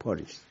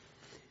پاریس.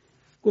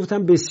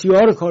 گفتم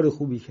بسیار کار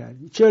خوبی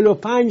کردی.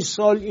 45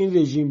 سال این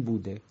رژیم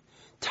بوده،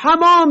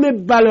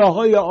 تمام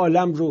بلاهای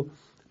عالم رو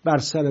بر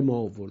سر ما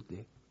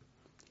آورده،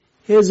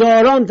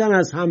 هزاران تن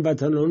از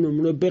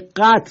هموطنانمون رو به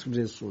قتل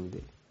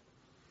رسونده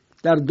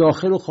در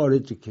داخل و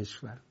خارج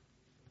کشور.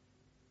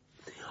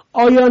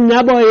 آیا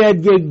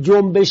نباید یک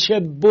جنبش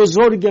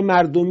بزرگ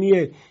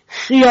مردمی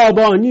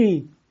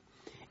خیابانی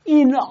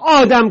این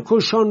آدم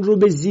کشان رو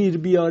به زیر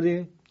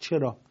بیاره؟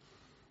 چرا؟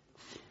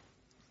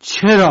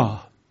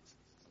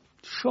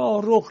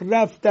 شاهرخ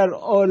رفت در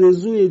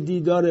آرزوی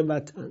دیدار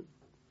وطن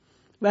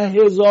و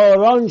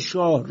هزاران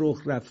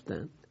شاهرخ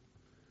رفتند.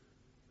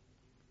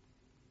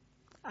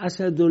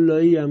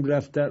 اسداللهی هم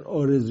رفت در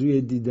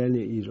آرزوی دیدن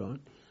ایران.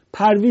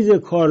 پرویز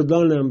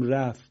کاردان هم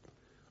رفت،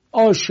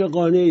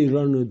 عاشقانه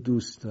ایران رو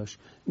دوست داشت.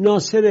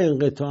 ناصر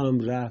انقطاع هم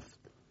رفت،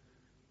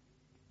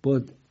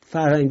 با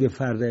فرهنگ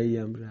فرهی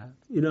هم رفت.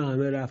 اینا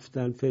همه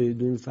رفتن.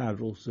 فریدون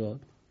فرخزاد،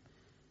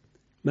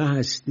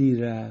 مهستی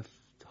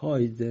رفت،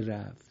 هایده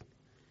رفت،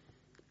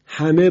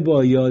 همه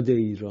با یاد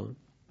ایران.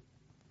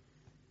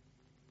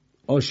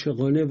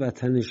 عاشقانه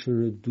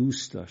وطنشون رو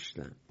دوست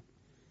داشتن.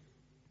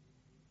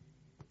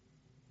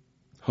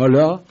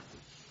 حالا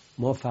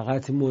ما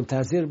فقط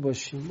منتظر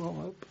باشیم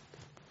آقا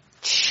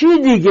چی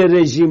دیگه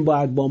رژیم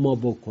باید با ما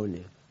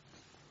بکنه،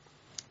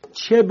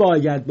 چه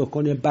باید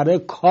بکنه. برای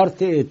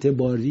کارت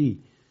اعتباری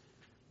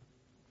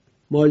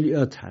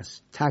مالیات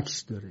هست،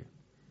 تکس داره،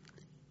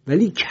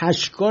 ولی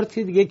کش کارت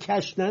دیگه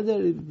کش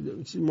نداره،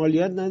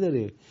 مالیات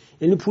نداره.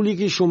 یعنی پولی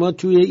که شما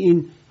توی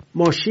این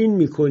ماشین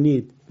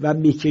میکنید و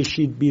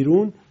میکشید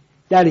بیرون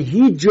در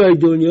هیچ جای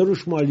دنیا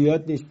روش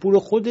مالیات نیست، پول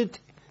خودت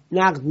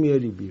نقد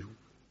میاری بیرون.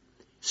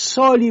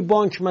 سالی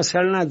بانک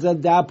مثلا از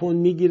 10 پوند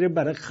میگیره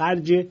برای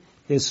خرج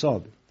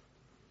حساب،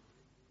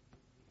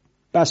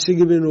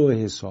 بستگی به نوع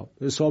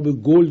حساب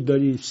گل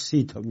داری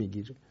 30 تا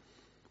میگیره.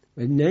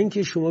 و نه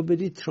اینکه شما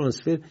برید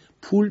ترانسفر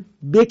پول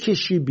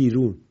بکشی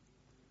بیرون،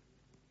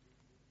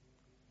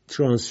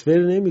 ترانسفر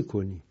نمی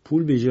کنی،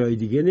 پول به جای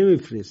دیگه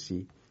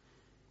نمیفرستی،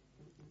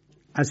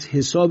 از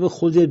حساب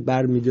خودت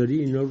برمیداری.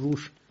 اینا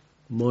روش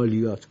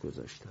مالیات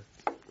گذاشتن.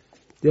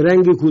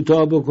 درنگ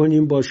کوتاه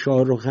بکنیم با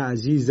شاهرخ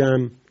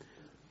عزیزم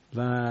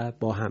و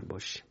با هم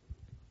باشیم.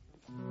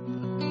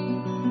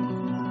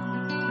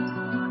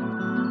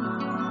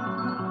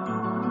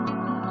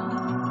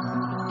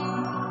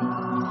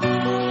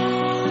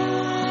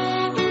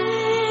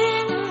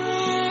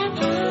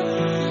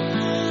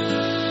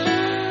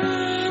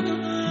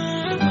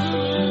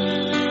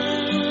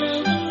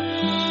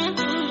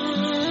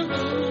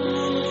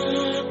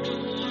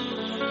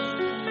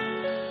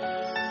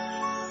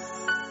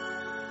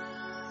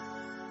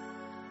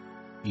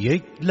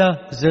 یک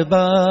لحظه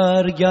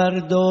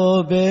برگرد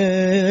و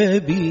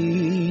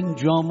ببین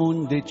جا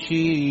مونده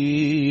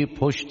چی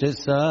پشت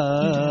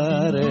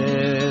سره،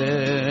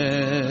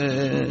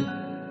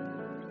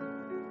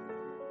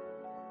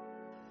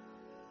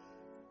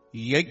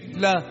 یک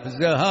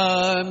لحظه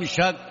هم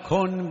شک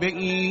کن به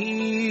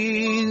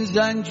این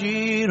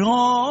زنجیرهای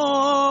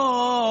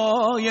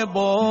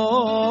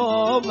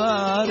باورت،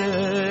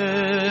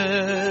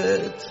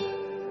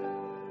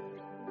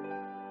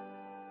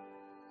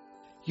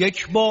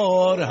 یک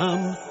بار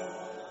هم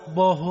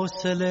با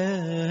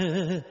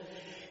حوصله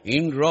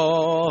این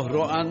راه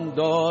رو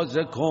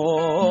اندازه کن،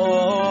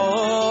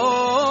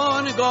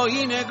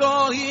 نگاهی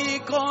نگاهی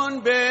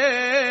کن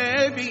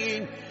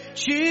ببین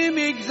چی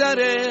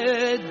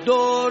میگذره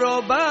دور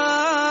و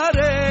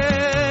بره،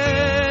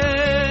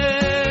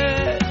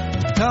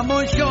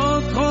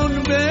 تماشا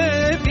کن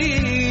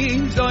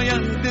ببین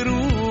زاینده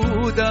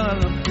رودم،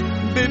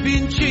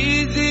 ببین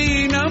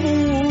چیزی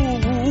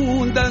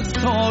نموند از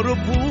تار و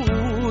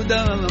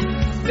پودم،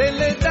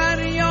 دل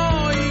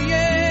دریایی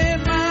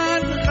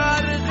من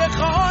غرق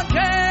خاک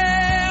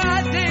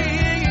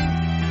عزیز،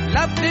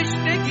 لب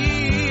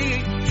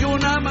تشنگی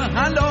جونم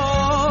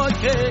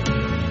هلاکه،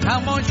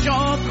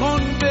 تماشا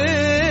کن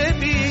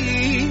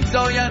ببین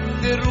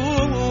زاینده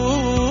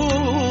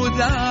رودم.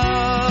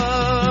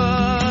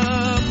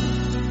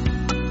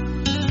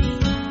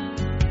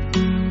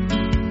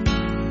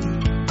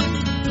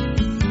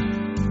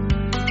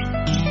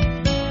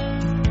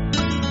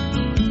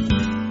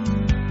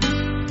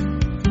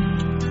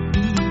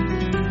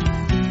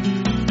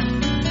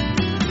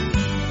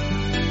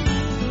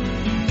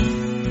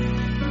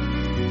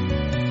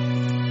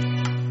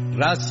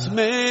 رسم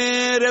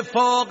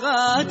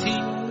رفاقتی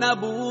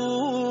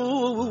نبود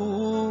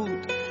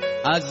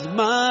از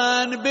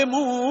من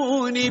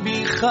بمونی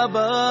بی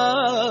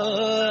خبر،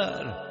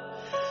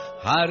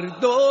 هر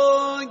دو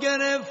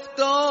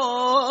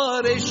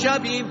گرفتار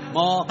شبیم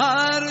ما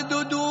هر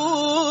دو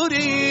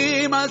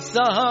دوریم از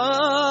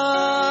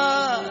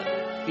سحر،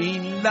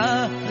 این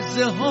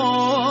لحظه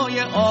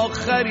های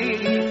آخری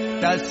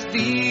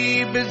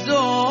دستی به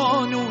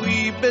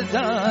زانوی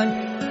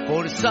بزن،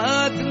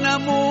 فرصت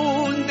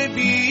نمونده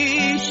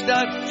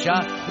بیشتر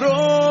شهر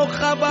رو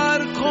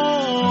خبر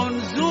کن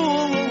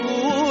زودتر،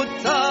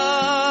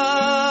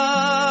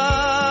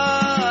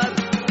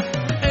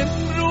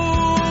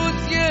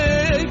 امروز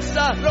یک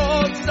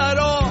صحرا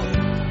سرا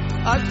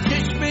از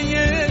چشمه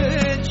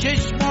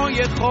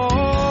چشمای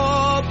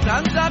خواب،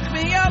 تن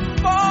زخمیم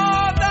با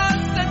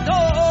دست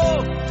تو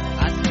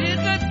از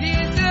تیغ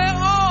تیز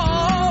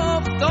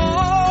آفتاب،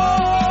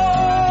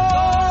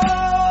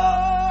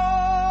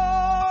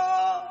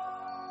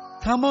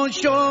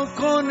 تماشا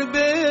کن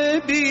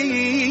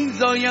ببین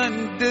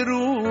زاینده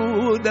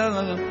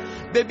رودم،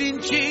 ببین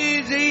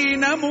چیزی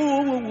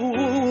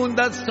نموند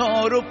از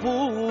تار و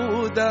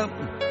پودم،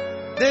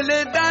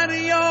 دل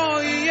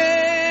دریایی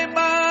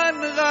من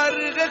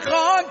غرق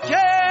خاک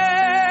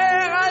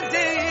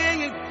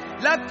عزیز،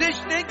 لب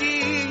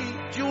تشنگی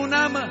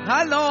جونم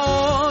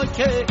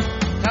هلاکه،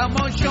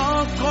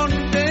 تماشا کن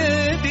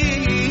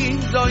ببین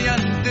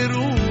زاینده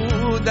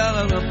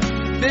رودم،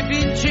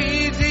 ببین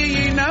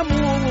چیزی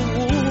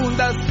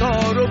نموند از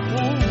تار و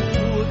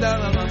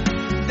پودم،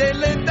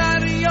 دل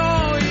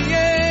دریایی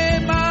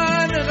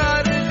من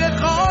غرق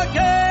خاک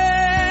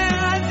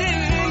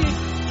عزیز،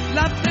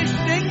 لب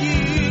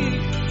تشنگی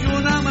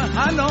جونم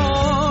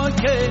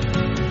هلاکه،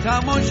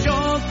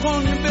 تماشا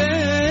کن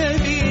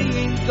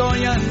ببین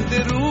زاینده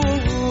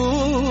رودم.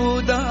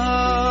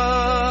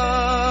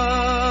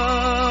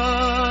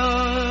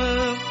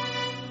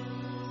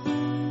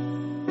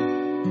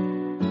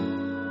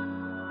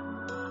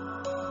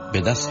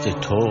 به دست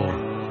تو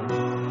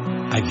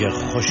اگه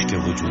خشک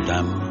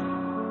وجودم،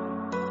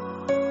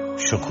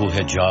 شکوه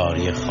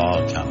جاری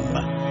خاکم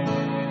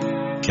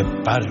که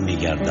بر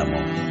میگردم و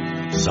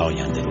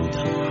زاینده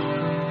رودم.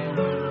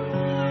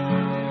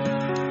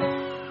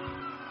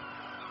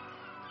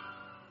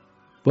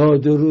 با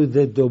درود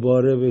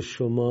دوباره به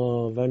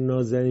شما و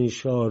نازنین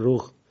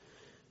شاهرخ،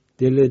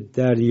 دل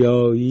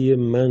دریایی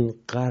من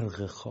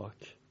غرق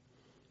خاک.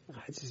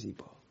 خیلی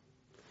زیبا،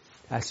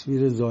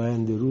 تصویر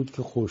زاینده رود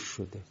که خوش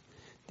شده،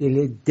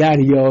 دل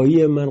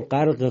دریایی من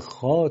غرق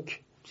خاک،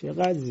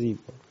 چقدر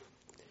زیبا.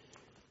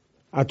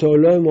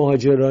 عطاالله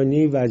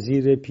مهاجرانی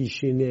وزیر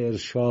پیشین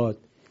ارشاد،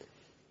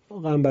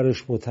 واقعا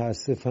براش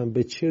متاسفم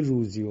به چه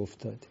روزی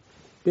افتاده.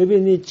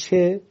 ببینید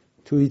چه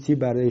توییتی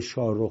برای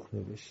شاهرخ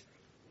نوشت.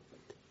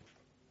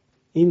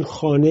 این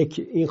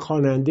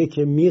خواننده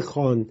که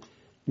میخوان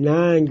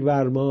ننگ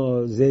بر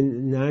ما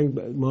ننگ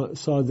ما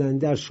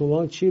سازنده،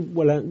 شما چی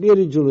بلند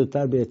بیارید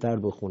جلوتر بهتر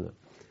بخونم.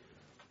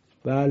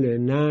 بله،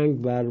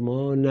 ننگ بر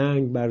ما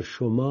ننگ بر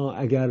شما،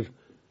 اگر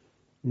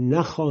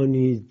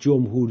نخوانید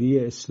جمهوری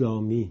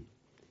اسلامی.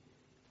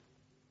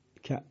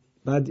 که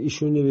بعد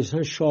ایشون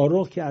نوشتن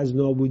شاهرخ که از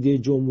نابودی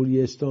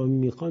جمهوری اسلامی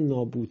میخوان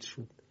نابود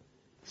شد.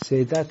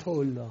 سیدت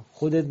الله،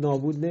 خودت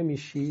نابود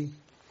نمیشی؟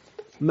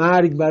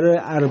 مرگ برای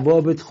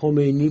ارباب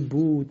خمینی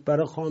بود،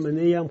 برای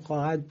خامنه‌ای هم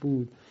خواهد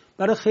بود،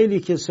 برای خیلی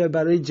کسای،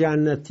 برای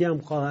جنتی هم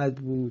خواهد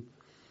بود،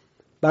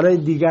 برای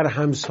دیگر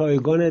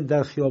همسایگان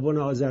در خیابان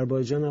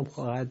آذربایجان هم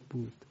خواهد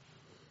بود،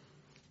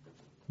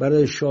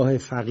 برای شاه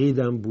فقید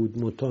هم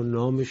بود. متا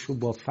نامش رو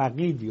با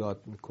فقید یاد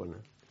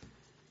میکنن.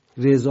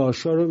 رضا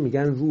شاه رو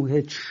میگن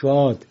روحت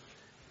شاد،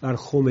 بر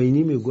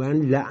خمینی میگن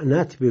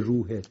لعنت به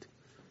روحت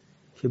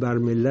که بر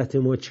ملت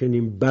ما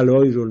چنین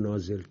بلایی رو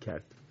نازل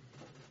کرد.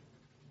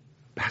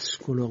 بس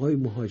کن آقای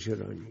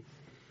مهاجرانی،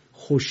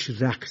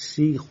 خوش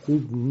رقصی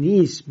خوب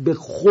نیست. به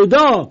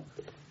خدا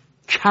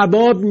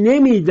کباب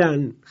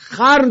نمیدن،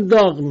 خر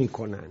داغ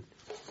میکنن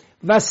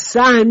و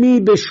سهمی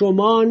به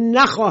شما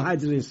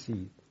نخواهد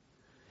رسید.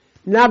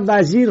 نه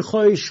وزیر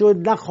خواهی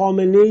شد، نه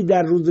خامنه‌ای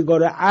در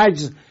روزگار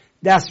عجز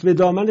دست به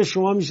دامن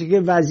شما میشه که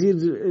وزیر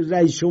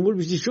رئیس جمهور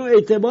بشی. شما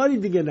اعتباری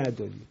دیگه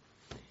نداری،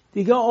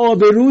 دیگه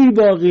آبرویی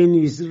باقی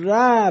نیست.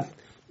 رفت،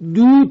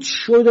 دود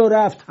شد و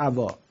رفت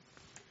هوا.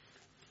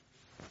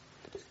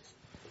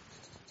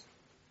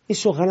 این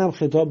سخنم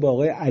خطاب به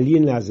آقای علی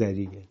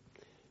نظریه،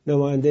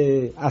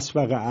 نماینده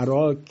اسبق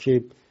عراق،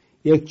 که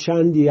یک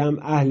چندی هم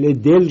اهل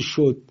دل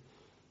شد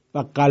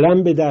و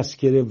قلم به دست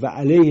گرفت و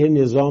علیه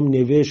نظام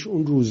نوشت.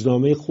 اون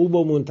روزنامه خوب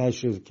و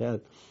منتشر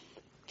کرد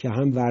که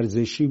هم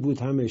ورزشی بود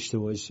هم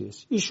اجتماعی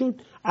سیاسی. ایشون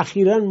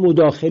اخیراً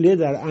مداخله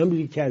در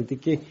امری کرده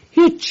که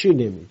هیچی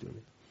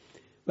نمیدونه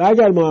و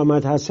اگر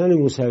محمد حسن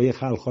موسوی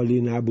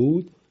خلخالی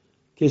نبود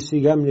کسی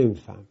دیگه هم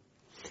نمیفهم.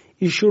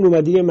 ایشون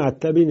اومده یه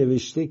مطلبی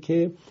نوشته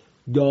که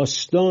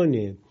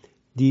داستان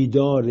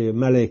دیدار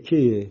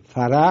ملکه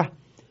فرح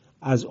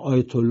از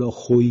آیت الله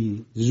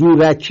خویی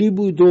زورکی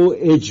بود و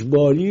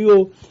اجباری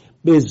و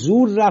به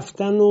زور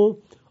رفتن و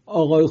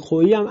آقای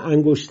خویی هم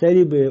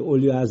انگشتری به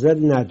اعلیحضرت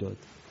نداد.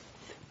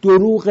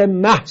 دروغ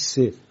محض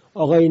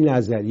آقای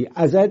نظری.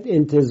 ازت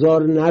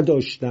انتظار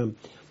نداشتم،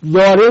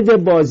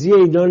 وارد بازی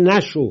اینا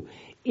نشو،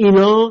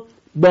 اینا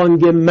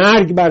بانگ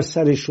مرگ بر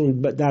سرشون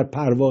در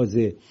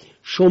پروازه،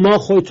 شما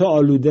خودتو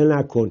آلوده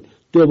نکن،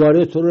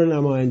 دوباره تو رو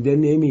نماینده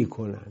نمی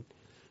کنن.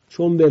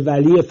 چون به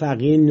ولی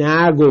فقیه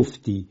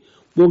نگفتی،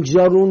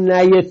 بگذارون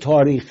نه یه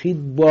تاریخی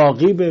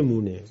باقی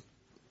بمونه.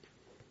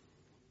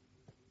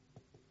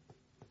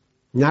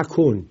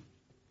 نکن.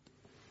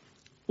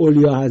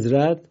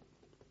 اعلیحضرت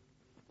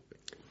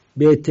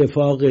به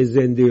اتفاق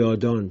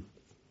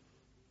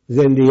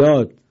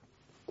زندیات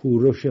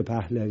کوروش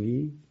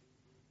پهلوی،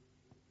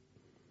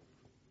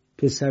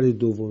 پسر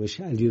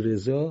دومش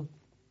علیرضا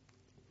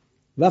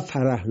و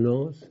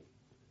فرهناز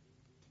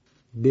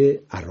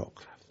به عراق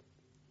رفت.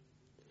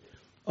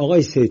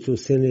 آقای سید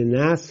حسین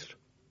نصر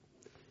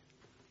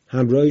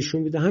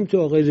همراهشون بوده،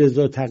 همینطور آقای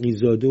رضا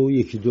تقی‌زاده و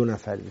یکی دو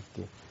نفر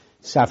دیگه.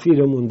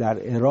 سفیرمون در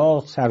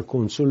عراق،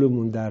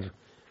 سرکنسولمون در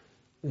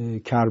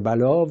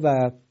کربلا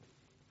و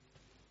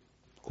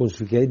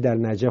کنسولگری در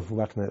نجف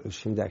وقت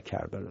نداشتیم، در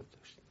کربلا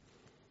داشتیم.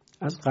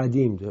 از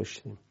قدیم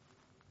داشتیم.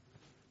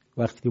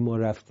 وقتی ما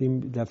رفتیم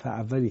دفعه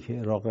اولی که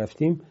عراق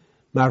رفتیم،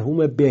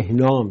 مرحوم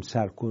بهنام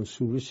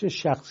سرکنسولش،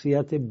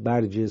 شخصیت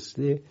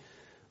برجسته،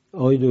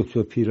 آقای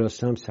دکتر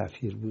پیراست هم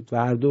سفیر بود و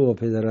هر دو با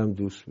پدرم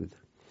دوست بودن.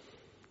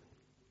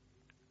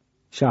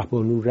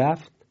 شهبانو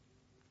رفت،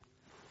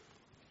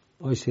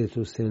 آقای سید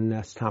حسین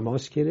از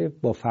تماس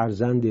گرفت با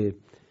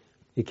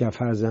یکی از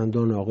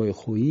فرزندان آقای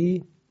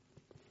خویی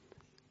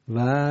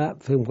و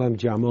فکر می‌کنم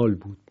جمال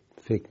بود،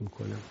 فکر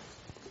می‌کنم.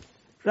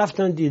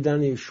 رفتن دیدن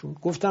ایشون،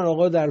 گفتن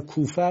آقا در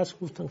کوفه است.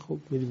 گفتن خب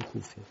میریم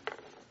کوفه.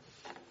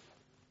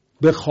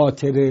 به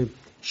خاطر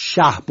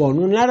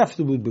شهبانو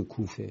نرفته بود به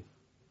کوفه،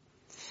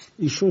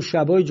 ایشون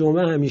شبای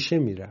جمعه همیشه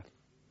میرفت.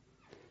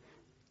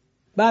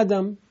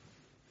 بعدم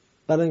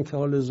برای اینکه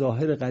حال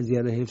ظاهر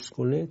قضیه رو حفظ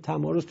کنه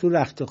تمارض تو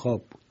رخت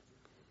خواب بود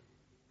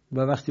و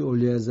وقتی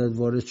اعلیحضرت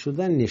وارد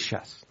شدن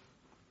نشست.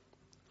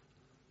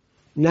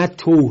 نه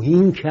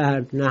توهین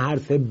کرد، نه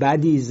حرف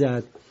بدی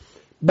زد،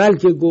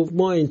 بلکه گفت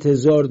ما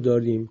انتظار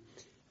داریم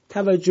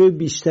توجه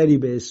بیشتری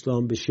به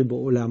اسلام بشه، به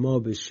علما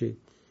بشه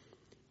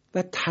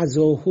و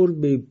تظاهر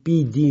به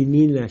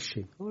بیدینی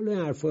نشه. حالا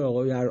این حرفای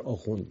آقای هر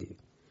آخوندی.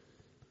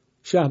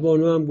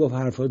 شهبانو هم گفت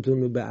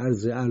حرفاتون رو به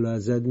عرض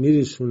اعلیحضرت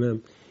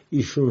میرسونم.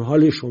 ایشون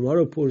حال شما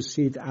رو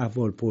پرسید،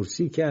 احوال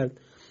پرسی کرد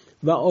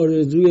و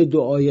آرزوی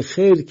دعای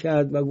خیر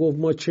کرد و گفت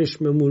ما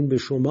چشممون به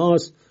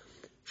شماست،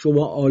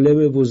 شما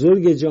عالم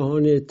بزرگ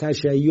جهان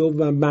تشیع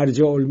و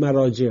مرجع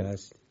المراجع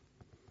هست.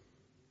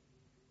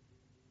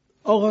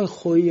 آقای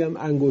خویی هم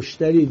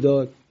انگشتری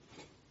داد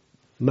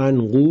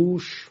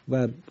منقوش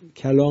و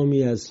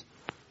کلامی از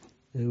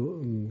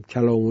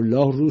کلام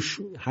الله روش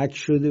حک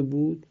شده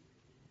بود،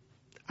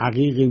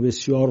 عقیقی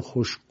بسیار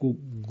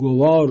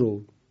خوشگوار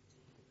و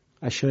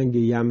قشنگ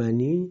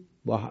یمنی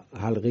با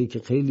حلقه‌ای که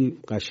خیلی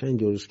قشنگ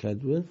درست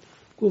کرده.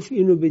 گفت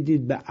اینو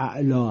بدید به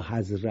اعلی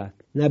حضرت،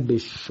 نه به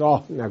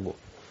شاه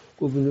نگفت،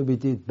 گفت اینو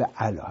بدید به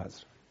اعلی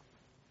حضرت.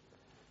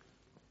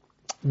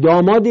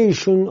 داماد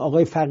ایشون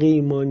آقای فقیه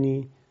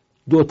ایمانی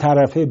دو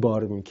طرفه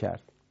بار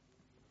میکرد،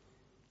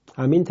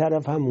 همین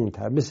طرف هم اون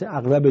طرف، مثل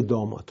اغلب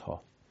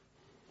دامادها،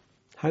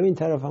 همین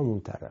طرف هم اون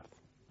طرف.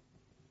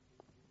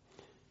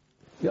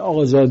 یه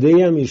آقا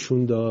زاده هم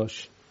ایشون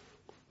داشت،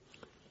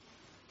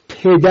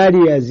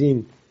 پدری از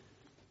این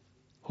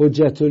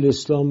حجت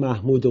الاسلام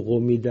محمود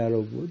قمی در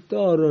آورد،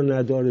 دار و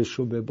ندارش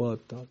رو به باد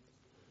داد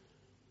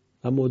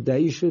و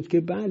مدعی شد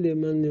که بله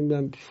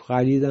من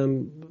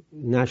خریدم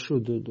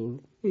نشد و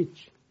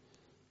هیچ.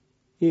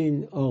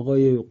 این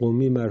آقای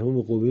قمی،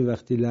 مرحوم قمی،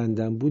 وقتی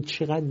لندن بود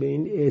چقدر به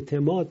این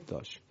اعتماد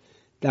داشت.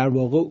 در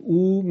واقع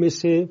او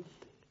مثل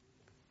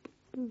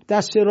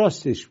دست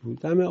راستش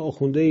بود. همه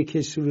آخوندهای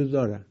کسی رو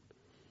دارن.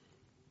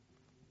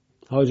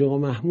 حاج آقا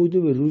محمود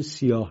به روز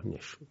سیاه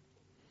نشد.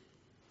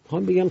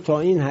 میخوام بگم تا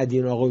این حد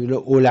این آقایون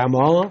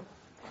علما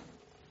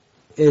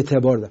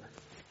اعتبار دارن.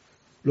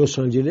 لس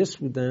آنجلس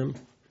بودم،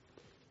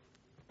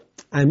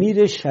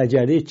 امیر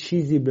شجره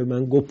چیزی به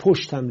من گفت،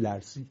 پشتم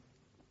لرزید.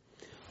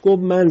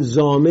 گفت من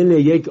ضامن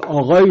یک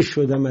آقای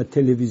شدم از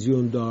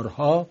تلویزیون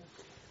دارها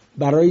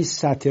برای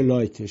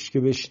ستلایتش که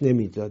بهش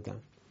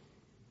نمیدادم.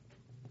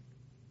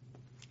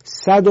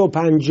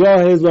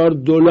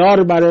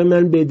 $150,000 برای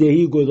من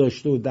بدهی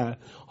گذاشته و در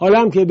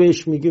حالا هم که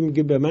بهش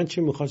میگه به من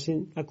چه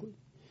میخواستی نکنی؟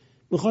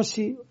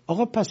 میخواستی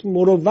آقا پس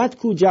مروت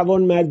کو،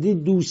 جوان مردی،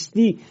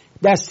 دوستی،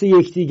 دست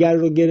یکدیگر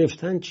رو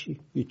گرفتن چی؟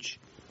 هیچ.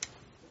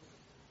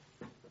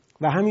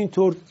 و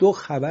همینطور دو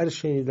خبر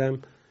شنیدم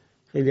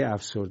خیلی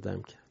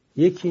افسردم کرد.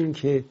 یکی این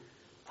که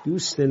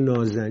دوست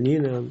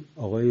نازنینم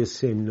آقای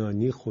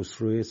سمنانی،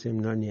 خسرو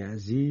سمنانی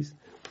عزیز،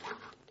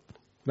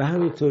 و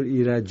همینطور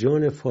ایرج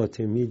جان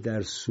فاطمی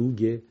در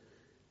سوگ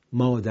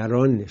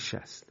مادران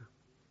نشستم،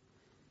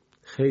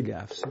 خیلی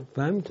افسرد.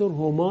 و همینطور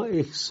هما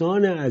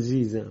احسان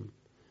عزیزم،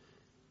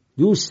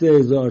 دوست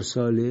 1000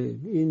 ساله،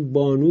 این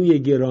بانوی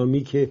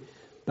گرامی که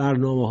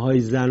برنامه‌های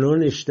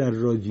زنانش در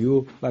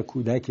رادیو و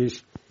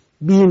کودکش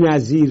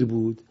بی‌نظیر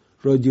بود.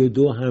 رادیو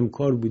 2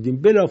 همکار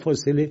بودیم.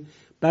 بلافاصله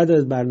بعد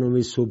از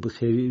برنامه صبح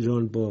خیر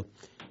ایران با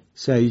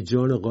سعید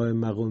جان قائم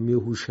مقامی و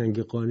هوشنگ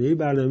قانعی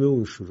برنامه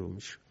اون شروع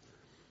میشه.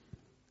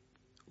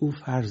 او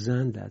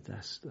فرزند از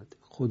دست داده.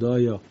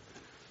 خدایا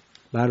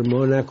بر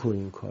ما نکن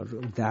این کار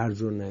رو،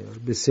 درد رو نیار.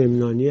 به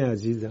سمنانی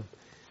عزیزم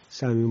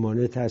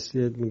صمیمانه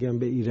تسلیت میگم،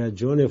 به ایرج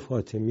جان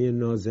فاطمی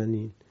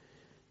نازنین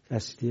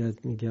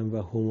تسلیت میگم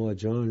و هما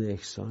جان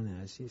احسان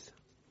عزیزم.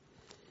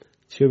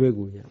 چه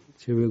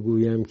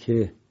بگویم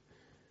که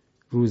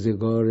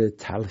روزگار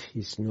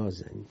تلخیست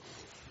نازنین.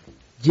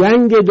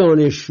 جنگ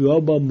دانشجوها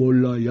با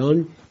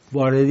ملایان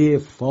وارد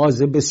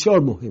فاز بسیار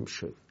مهم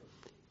شد،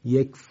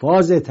 یک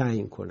فاز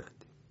تعیین کننده.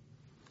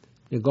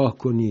 نگاه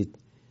کنید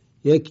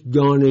یک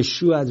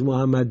دانشجو از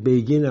محمد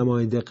بیگی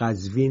نماینده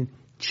قزوین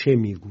چه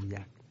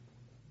میگوید.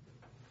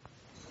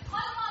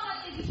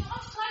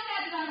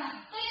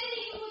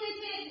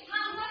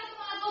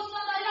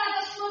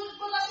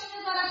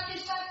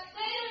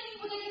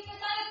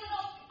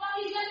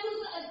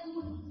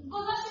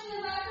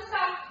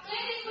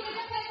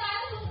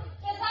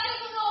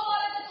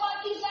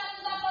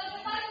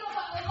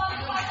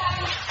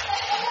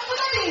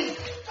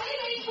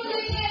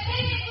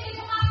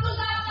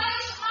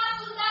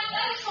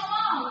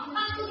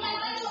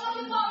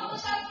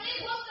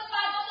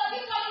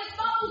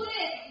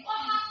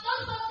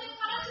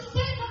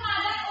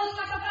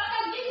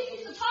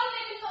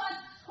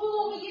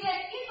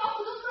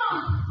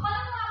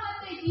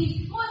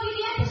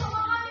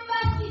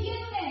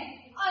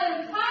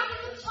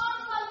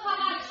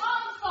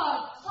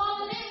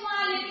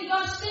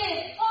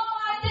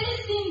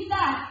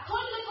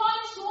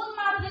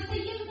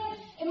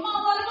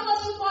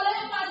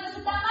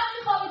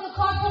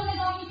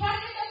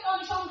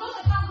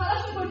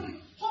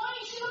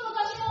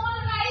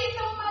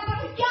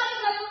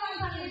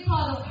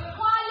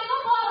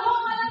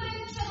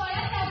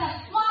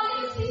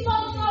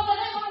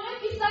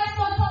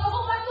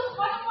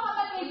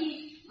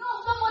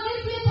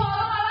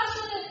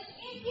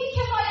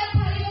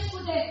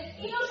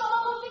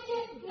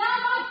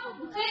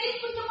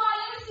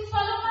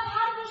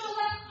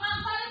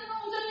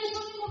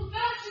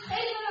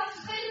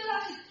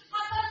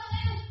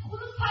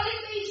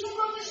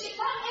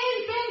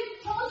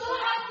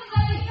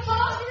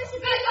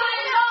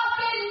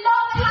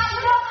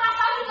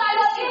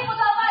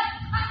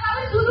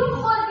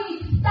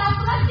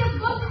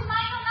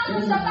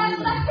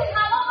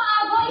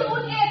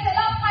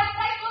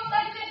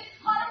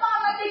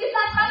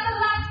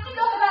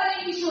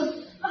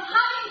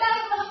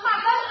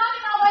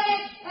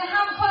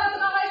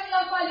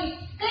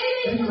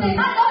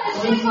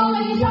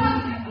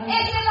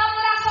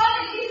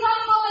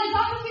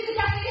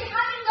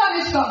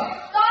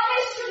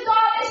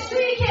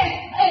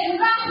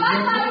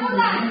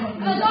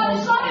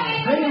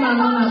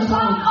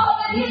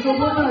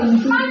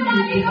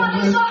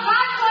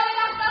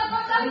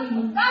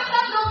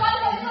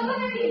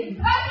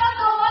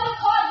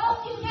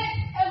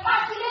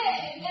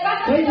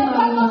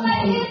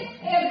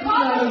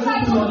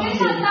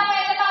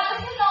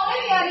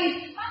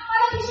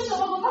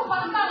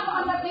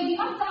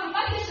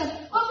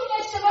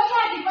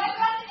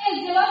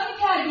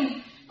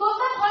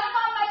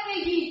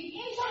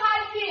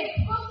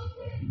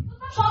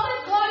 شما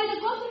کاری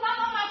گفتید من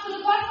مسئول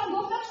کارتون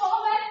گفتم شما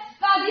باید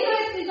وزیر رو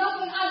استیضاح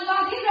کنید. از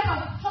وزیر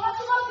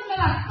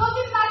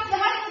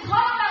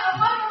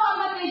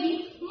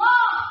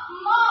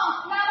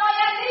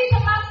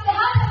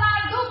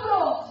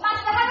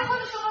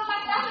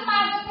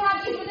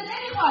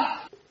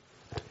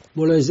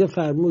ملاحظه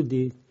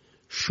فرمودید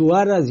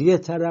شوهر از یه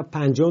طرف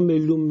 50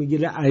 میلیون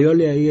میگیره، عیال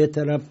یه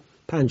طرف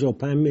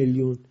 55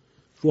 میلیون،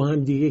 رو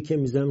هم دیگه که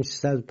میذارم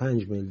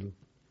 105 میلیون.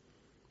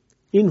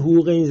 این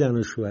حقوق این زن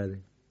و شوهره.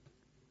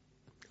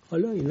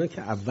 حالا اینا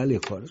که اول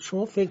کاره.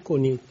 شما فکر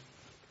کنید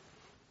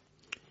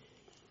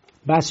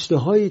بسته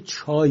های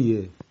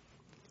چای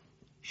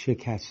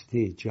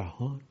شکسته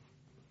جهان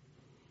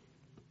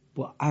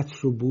با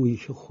عطر و بویی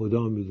که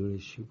خدا میدونه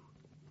چی بود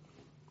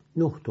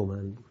 9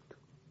 تومن بود.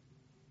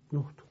 9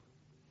 تومن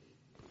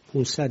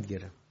 500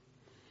 گرم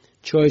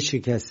چای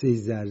شکسته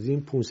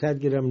زرزین 500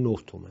 گرم 9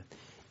 تومن.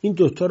 این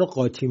دوتا رو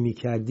قاطی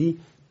میکردی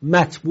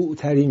مطبوع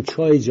ترین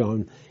چای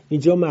جهان.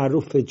 اینجا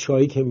معروف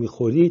چایی که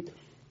میخورید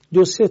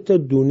 2-3 تا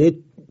دونه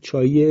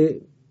چای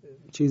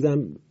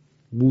چیزم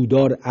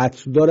بودار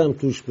عطر دارم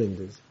توش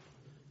بنداز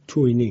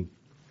توینینگ،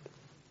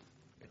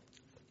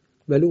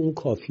 ولی اون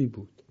کافی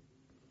بود.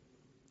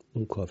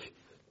 اون کافی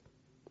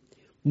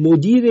بود.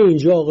 مدیر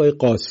اینجا آقای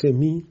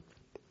قاسمی،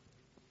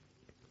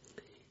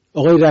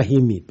 آقای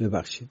رحیمی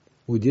ببخشید،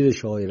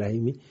 مدیرش آقای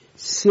رحیمی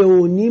 3.5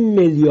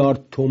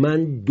 میلیارد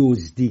تومان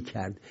دزدی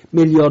کرد.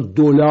 میلیارد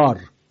دلار.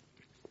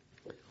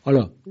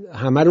 حالا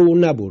همه رو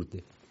اون نبرده.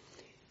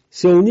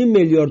 3.5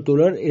 میلیارد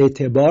دلار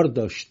اعتبار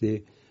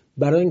داشته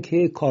برای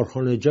اینکه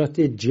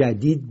کارخانجات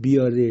جدید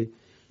بیاره،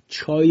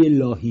 چای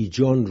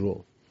لاهیجان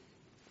رو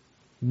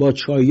با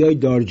چایای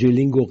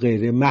دارجلینگ و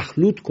غیره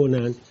مخلوط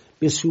کنن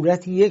به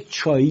صورت یک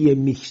چایی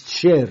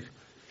میکسچر،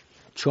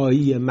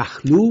 چایی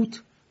مخلوط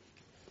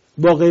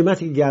با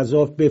قیمت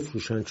گزاف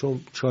بفروشن، چون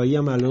چایی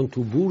هم الان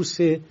تو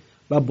بورسه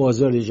و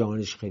بازار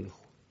جهانیش خیلی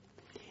خوب.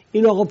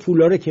 این آقا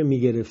پولاره که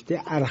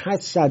میگرفته ارحد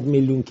 100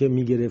 میلیون که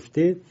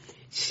میگرفته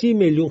 30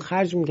 میلیون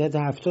خرج میکرده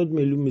 70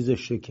 میلیون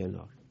میذاشته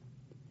کنار.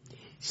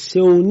 3.5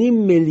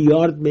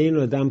 میلیارد به این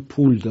آدم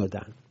پول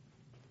دادن.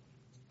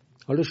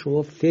 حالا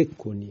شما فکر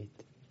کنید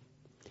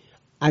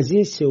از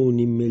این 3.5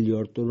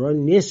 میلیارد دلار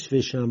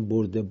نصفش هم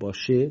برده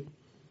باشه،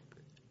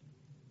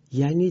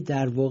 یعنی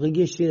در واقع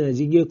گشتی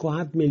نزدیک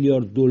 1.7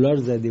 میلیارد دلار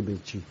زده به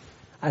چی؟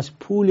 از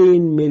پول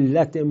این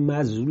ملت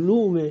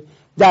مظلوم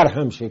در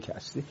هم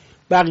شکسته.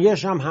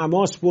 بقیهش هم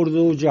حماس برده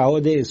و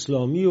جهاد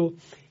اسلامی و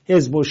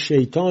حزب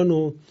الشیطان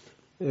و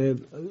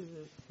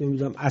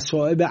نمیدونم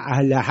اصحاب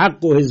اهل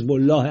حق و حزب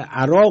الله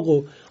عراق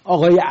و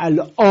آقای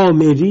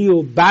العامری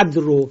و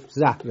بدر و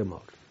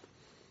زهرمار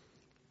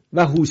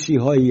و حوثی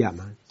های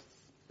یمن.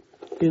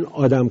 این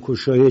آدم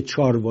کشای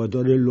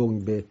چاروادار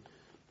لنگ به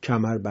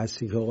کمر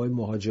بستی که آقای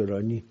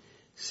مهاجرانی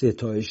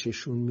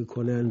ستایششون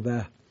میکنن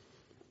و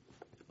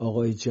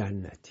آقای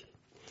جنتی.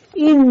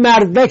 این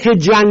مردک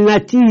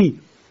جنتی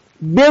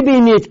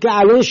ببینید که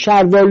الان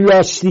شلوار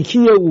لاستیکی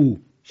او،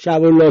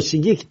 شلوار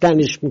لاستیکی که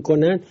تنش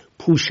میکنن،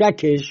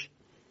 پوشکش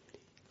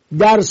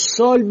در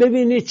سال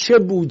ببینید چه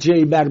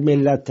بودجه‌ای بر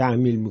ملت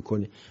تحمیل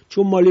میکنه،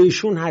 چون مال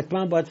ایشون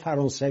حتما باید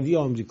فرانسوی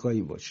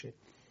آمریکایی باشه.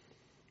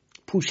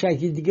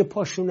 پوشکی دیگه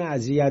پاشون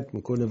اذیت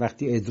میکنه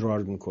وقتی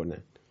ادرار میکنه.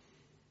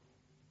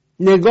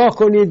 نگاه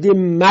کنید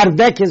این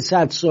مردک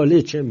 100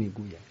 ساله چه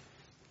میگوید.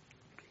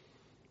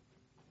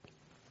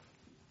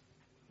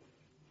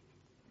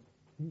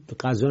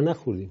 غذا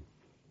نخوریم.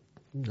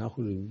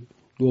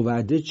 دو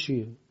وعده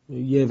چیه؟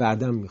 یه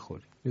وعده هم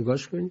میخوریم.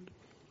 نگاهش کنید.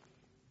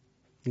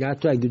 نه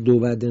تو اگه 2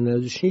 وعده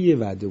نداشتین 1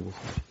 وعده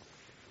بخورید.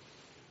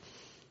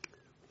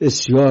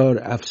 بسیار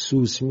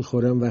افسوس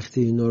میخورم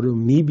وقتی اینا رو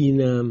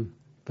میبینم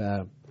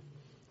و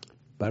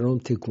برام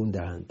تکون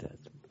دهنده.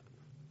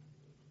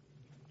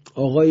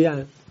 آقای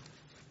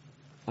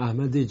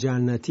احمد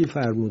جنتی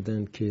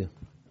فرمودن که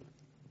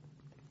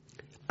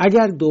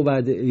اگر 2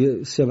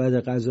 وعده 3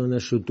 وعده غذا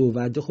نشد 2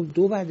 وعده، خب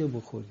 2 وعده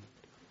بخورید.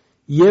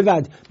 1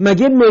 وعده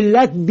مگه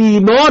ملت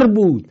بیمار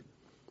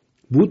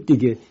بود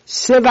دیگه.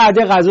 3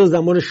 وعده غذا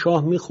زمان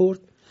شاه میخورد،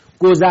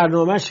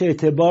 گذرنامه‌اش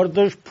اعتبار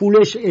داشت،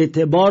 پولش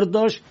اعتبار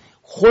داشت،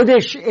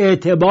 خودش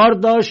اعتبار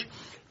داشت،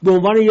 به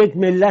عنوان یک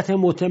ملت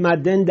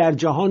متمدن در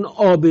جهان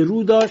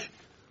آبرو داشت.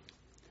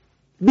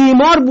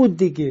 بیمار بود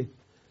دیگه.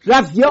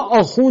 رفت یه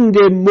آخوند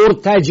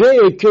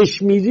مرتجع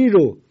کشمیری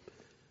رو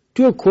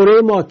تو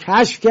کره ما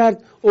کشف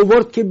کرد،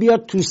 آورد که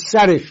بیاد تو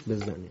سرش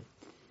بزنه.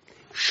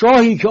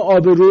 شاهی که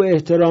آبرو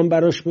احترام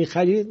براش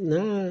میخرید،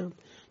 نه،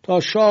 تا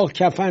شاه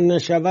کفن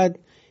نشود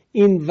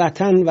این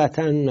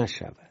وطن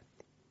نشود.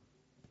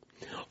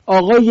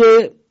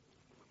 آقای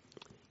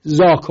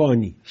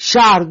زاکانی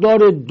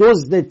شهردار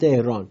دزد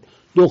تهران،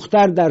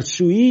 دختر در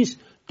سوئیس،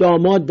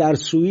 داماد در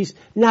سوئیس،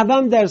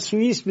 نوام در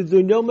سوئیس به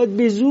دنیا آمد،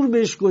 به زور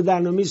بهش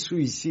گذرنامه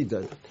سوئیسی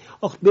دادن.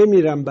 آخ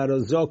بمیرم برا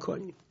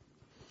زاکانی،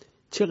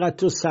 چقدر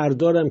تو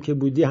سردارم که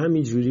بودی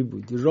همین جوری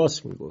بودی،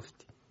 راست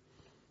میگفتی.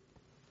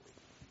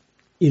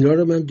 اینا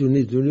رو من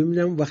دونه دونه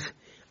میدم. وقت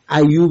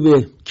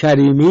ایوب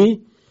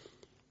کریمی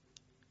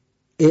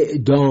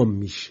اعدام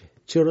میشه.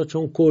 چرا؟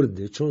 چون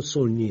کرده، چون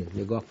سنیه.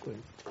 نگاه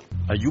کنید.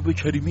 ایوب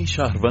کریمی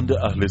شهروند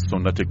اهل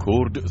سنت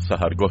کرد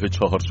سحرگاه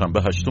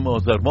چهارشنبه 8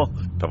 آذر ماه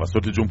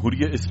توسط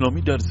جمهوری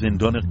اسلامی در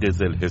زندان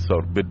قزل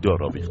حصار به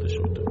دار آویخته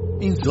شد.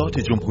 این ذات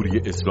جمهوری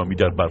اسلامی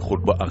در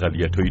برخورد با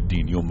اقلیت‌های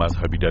دینی و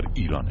مذهبی در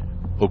ایرانه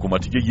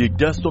حکومتی که یک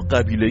دست و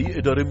قبیله‌ای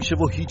اداره میشه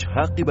و هیچ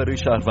حقی برای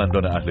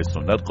شهروندان اهل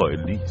سنت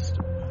قائل نیست.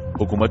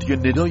 حکومتی که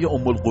ندای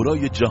ام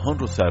القرای جهان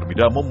رو سر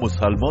میده اما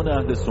مسلمان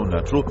اهل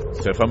سنت رو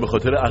صرفا به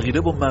خاطر عقیده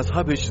و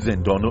مذهبش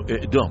زندان و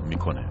اعدام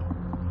میکنه.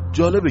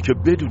 جالبه که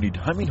بدونید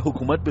همین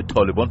حکومت به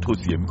طالبان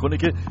توصیه میکنه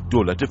که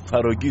دولت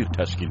فراگیر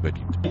تشکیل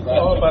بدید.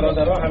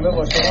 برادرها همه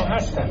با شما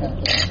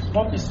هستن.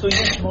 ما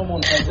 21 ماه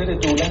منتظر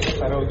دولت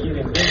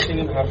فراگیریم.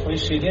 بشینیم حرفای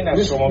شیرین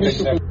از شما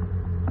بشنویم.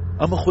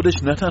 اما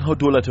خودش نه تنها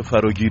دولت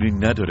فراگیری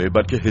نداره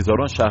بلکه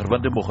هزاران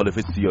شهروند مخالف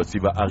سیاسی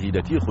و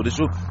عقیدتی خودش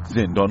رو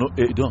زندان و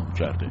اعدام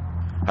کرده.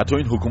 حتی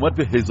این حکومت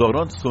به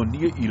هزاران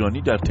سنی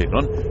ایرانی در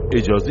تهران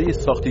اجازه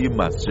ساخت یه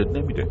مسجد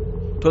نمیده.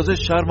 تازه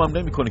شرمم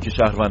نمیکنه که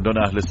شهروندان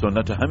اهل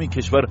سنت همین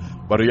کشور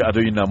برای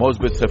ادای نماز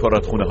به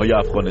سفارتخونه‌های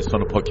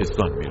افغانستان و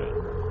پاکستان میرن.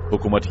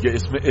 حکومتی که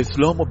اسم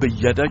اسلام رو به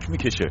یدک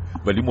میکشه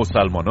ولی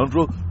مسلمانان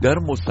رو در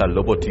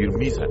مصلی با تیر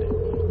میزنه.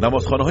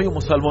 نمازخانه‌های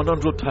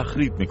مسلمانان رو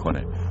تخریب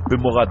میکنه، به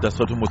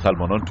مقدسات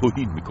مسلمانان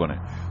توهین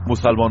میکنه،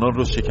 مسلمانان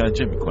رو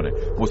شکنجه میکنه،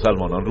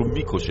 مسلمانان رو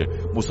میکشه،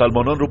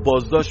 مسلمانان رو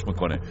بازداشت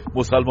میکنه،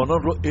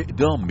 مسلمانان رو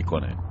اعدام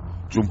میکنه.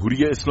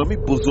 جمهوری اسلامی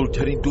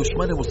بزرگترین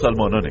دشمن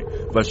مسلمانانه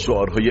و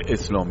شعارهای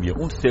اسلامی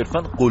اون صرفاً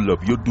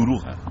قلابی و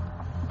دروغن.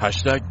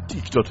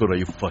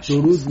 دیکتاتورای فاشیست.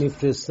 درود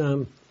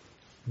میفرستم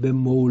به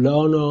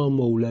مولانا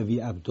مولوی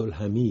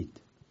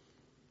عبدالحمید،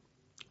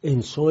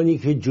 انسانی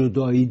که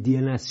جدایی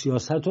دین از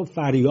سیاست رو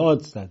فریاد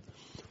زد.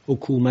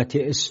 حکومت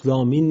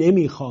اسلامی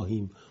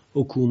نمیخواهیم،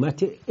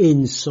 حکومت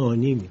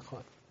انسانی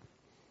میخواهیم.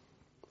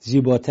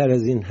 زیباتر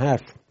از این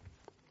حرف.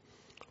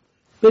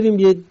 بریم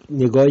یه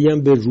نگاهی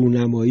هم به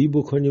رونمایی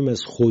بکنیم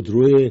از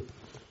خودرو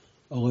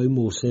آقای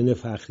محسن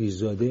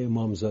فخریزاده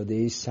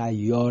امامزاده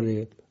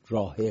سیار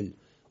راحل.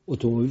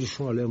 اتومبیل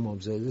شمال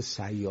امامزاده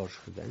سیار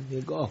شدن.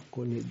 نگاه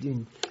کنید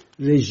این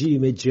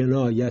رژیم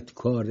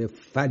جنایتکار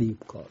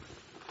فریبکار.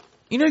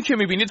 اینا که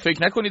میبینید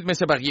فکر نکنید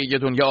مثل بقیه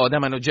دنیا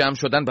آدمن و جمع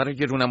شدن برای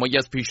رونمایی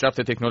از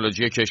پیشرفت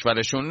تکنولوژی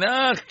کشورشون.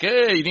 نه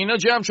خیر، اینا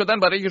جمع شدن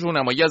برای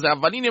رونمایی از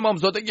اولین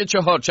امامزاده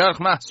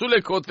چهارچرخ محصول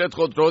کتلت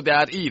خودرو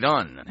در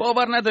ایران.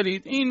 باور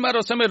ندارید این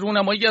مراسم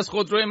رونمایی از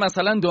خودرو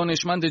مثلا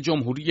دانشمند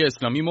جمهوری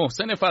اسلامی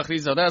محسن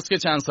فخریزاده است که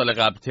چند سال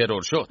قبل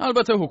ترور شد.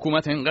 البته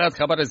حکومت اینقدر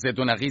خبر ضد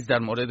و نقیض در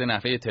مورد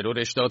نحوه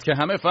ترورش داد که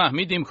همه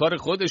فهمیدیم کار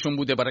خودشون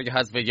بوده برای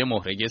حذف یه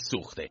مهره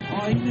سوخته.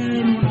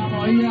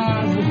 رونمایی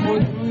از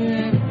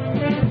خودرو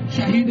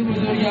شهید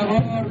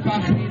بزرگوار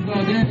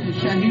فخریزاده،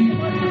 شهید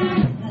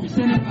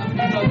محسن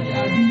فخریزاده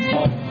عزیز.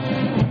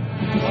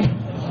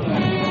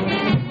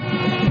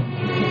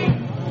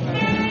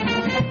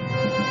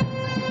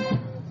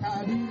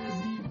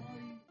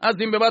 از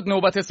این به بعد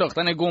نوبت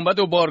ساختن گنبد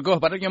و بارگاه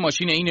برای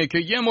ماشین اینه که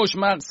یه مش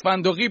مغز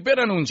فندقی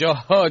برن اونجا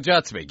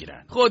حاجت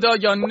بگیرن.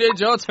 خدایا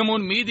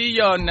نجاتمون میدی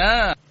یا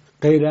نه؟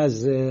 غیر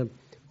از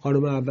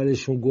خانم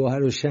اولشون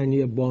گوهر و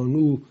شنی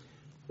بانو،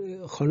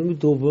 خانم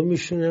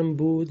دومیشون هم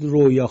بود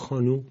رویا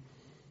خانم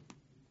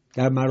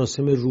در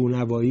مراسم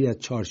رونمایی از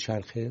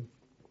چهارچرخه.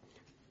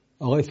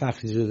 آقای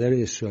فخریزاده رو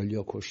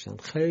اسرائیلیا کشتن.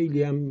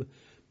 خیلی هم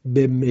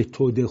به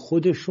متد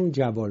خودشون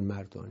جوال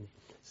مردانی.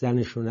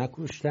 زنشو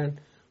نکشتن،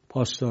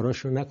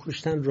 پاسداراشو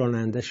نکشتن،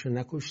 رانندهشو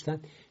نکشتن.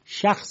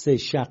 شخص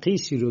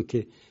شقیسی رو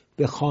که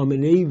به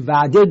خامنه‌ای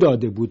وعده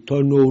داده بود تا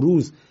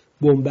نوروز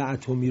بمب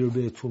اتمی رو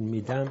بهتون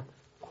میدم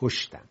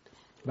کشتن.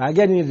 و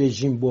اگر این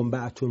رژیم بمب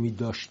اتمی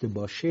داشته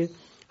باشه،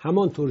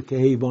 همانطور که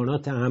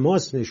حیوانات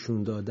حماس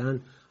نشون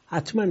دادن،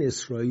 حتما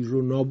اسرائیل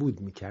رو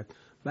نابود میکرد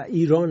و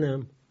ایران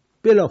هم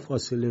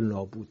بلافاصله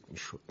نابود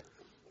میشد.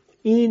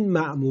 این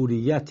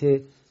مأموریت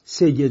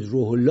سید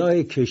روح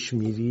الله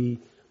کشمیری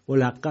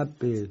ملقب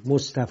به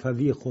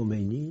مصطفوی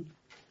خمینی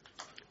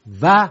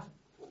و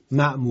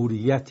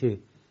مأموریت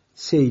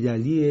سید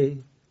علی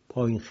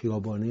پایین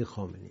خیابانه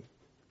خامنه‌ای،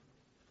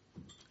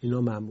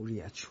 اینا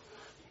مأموریت شد.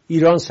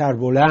 ایران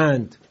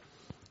سربلند،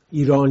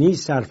 ایرانی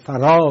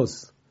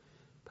سرفراز،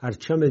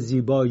 پرچم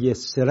زیبای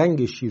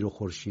سرنگ شیر و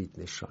خورشید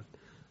نشان،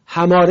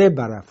 هماره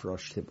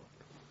برافراشته بود.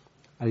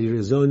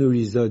 علیرضا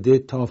نوری زاده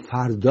تا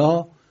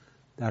فردا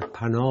در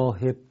پناه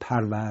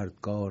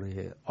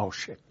پروردگار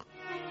عاشق.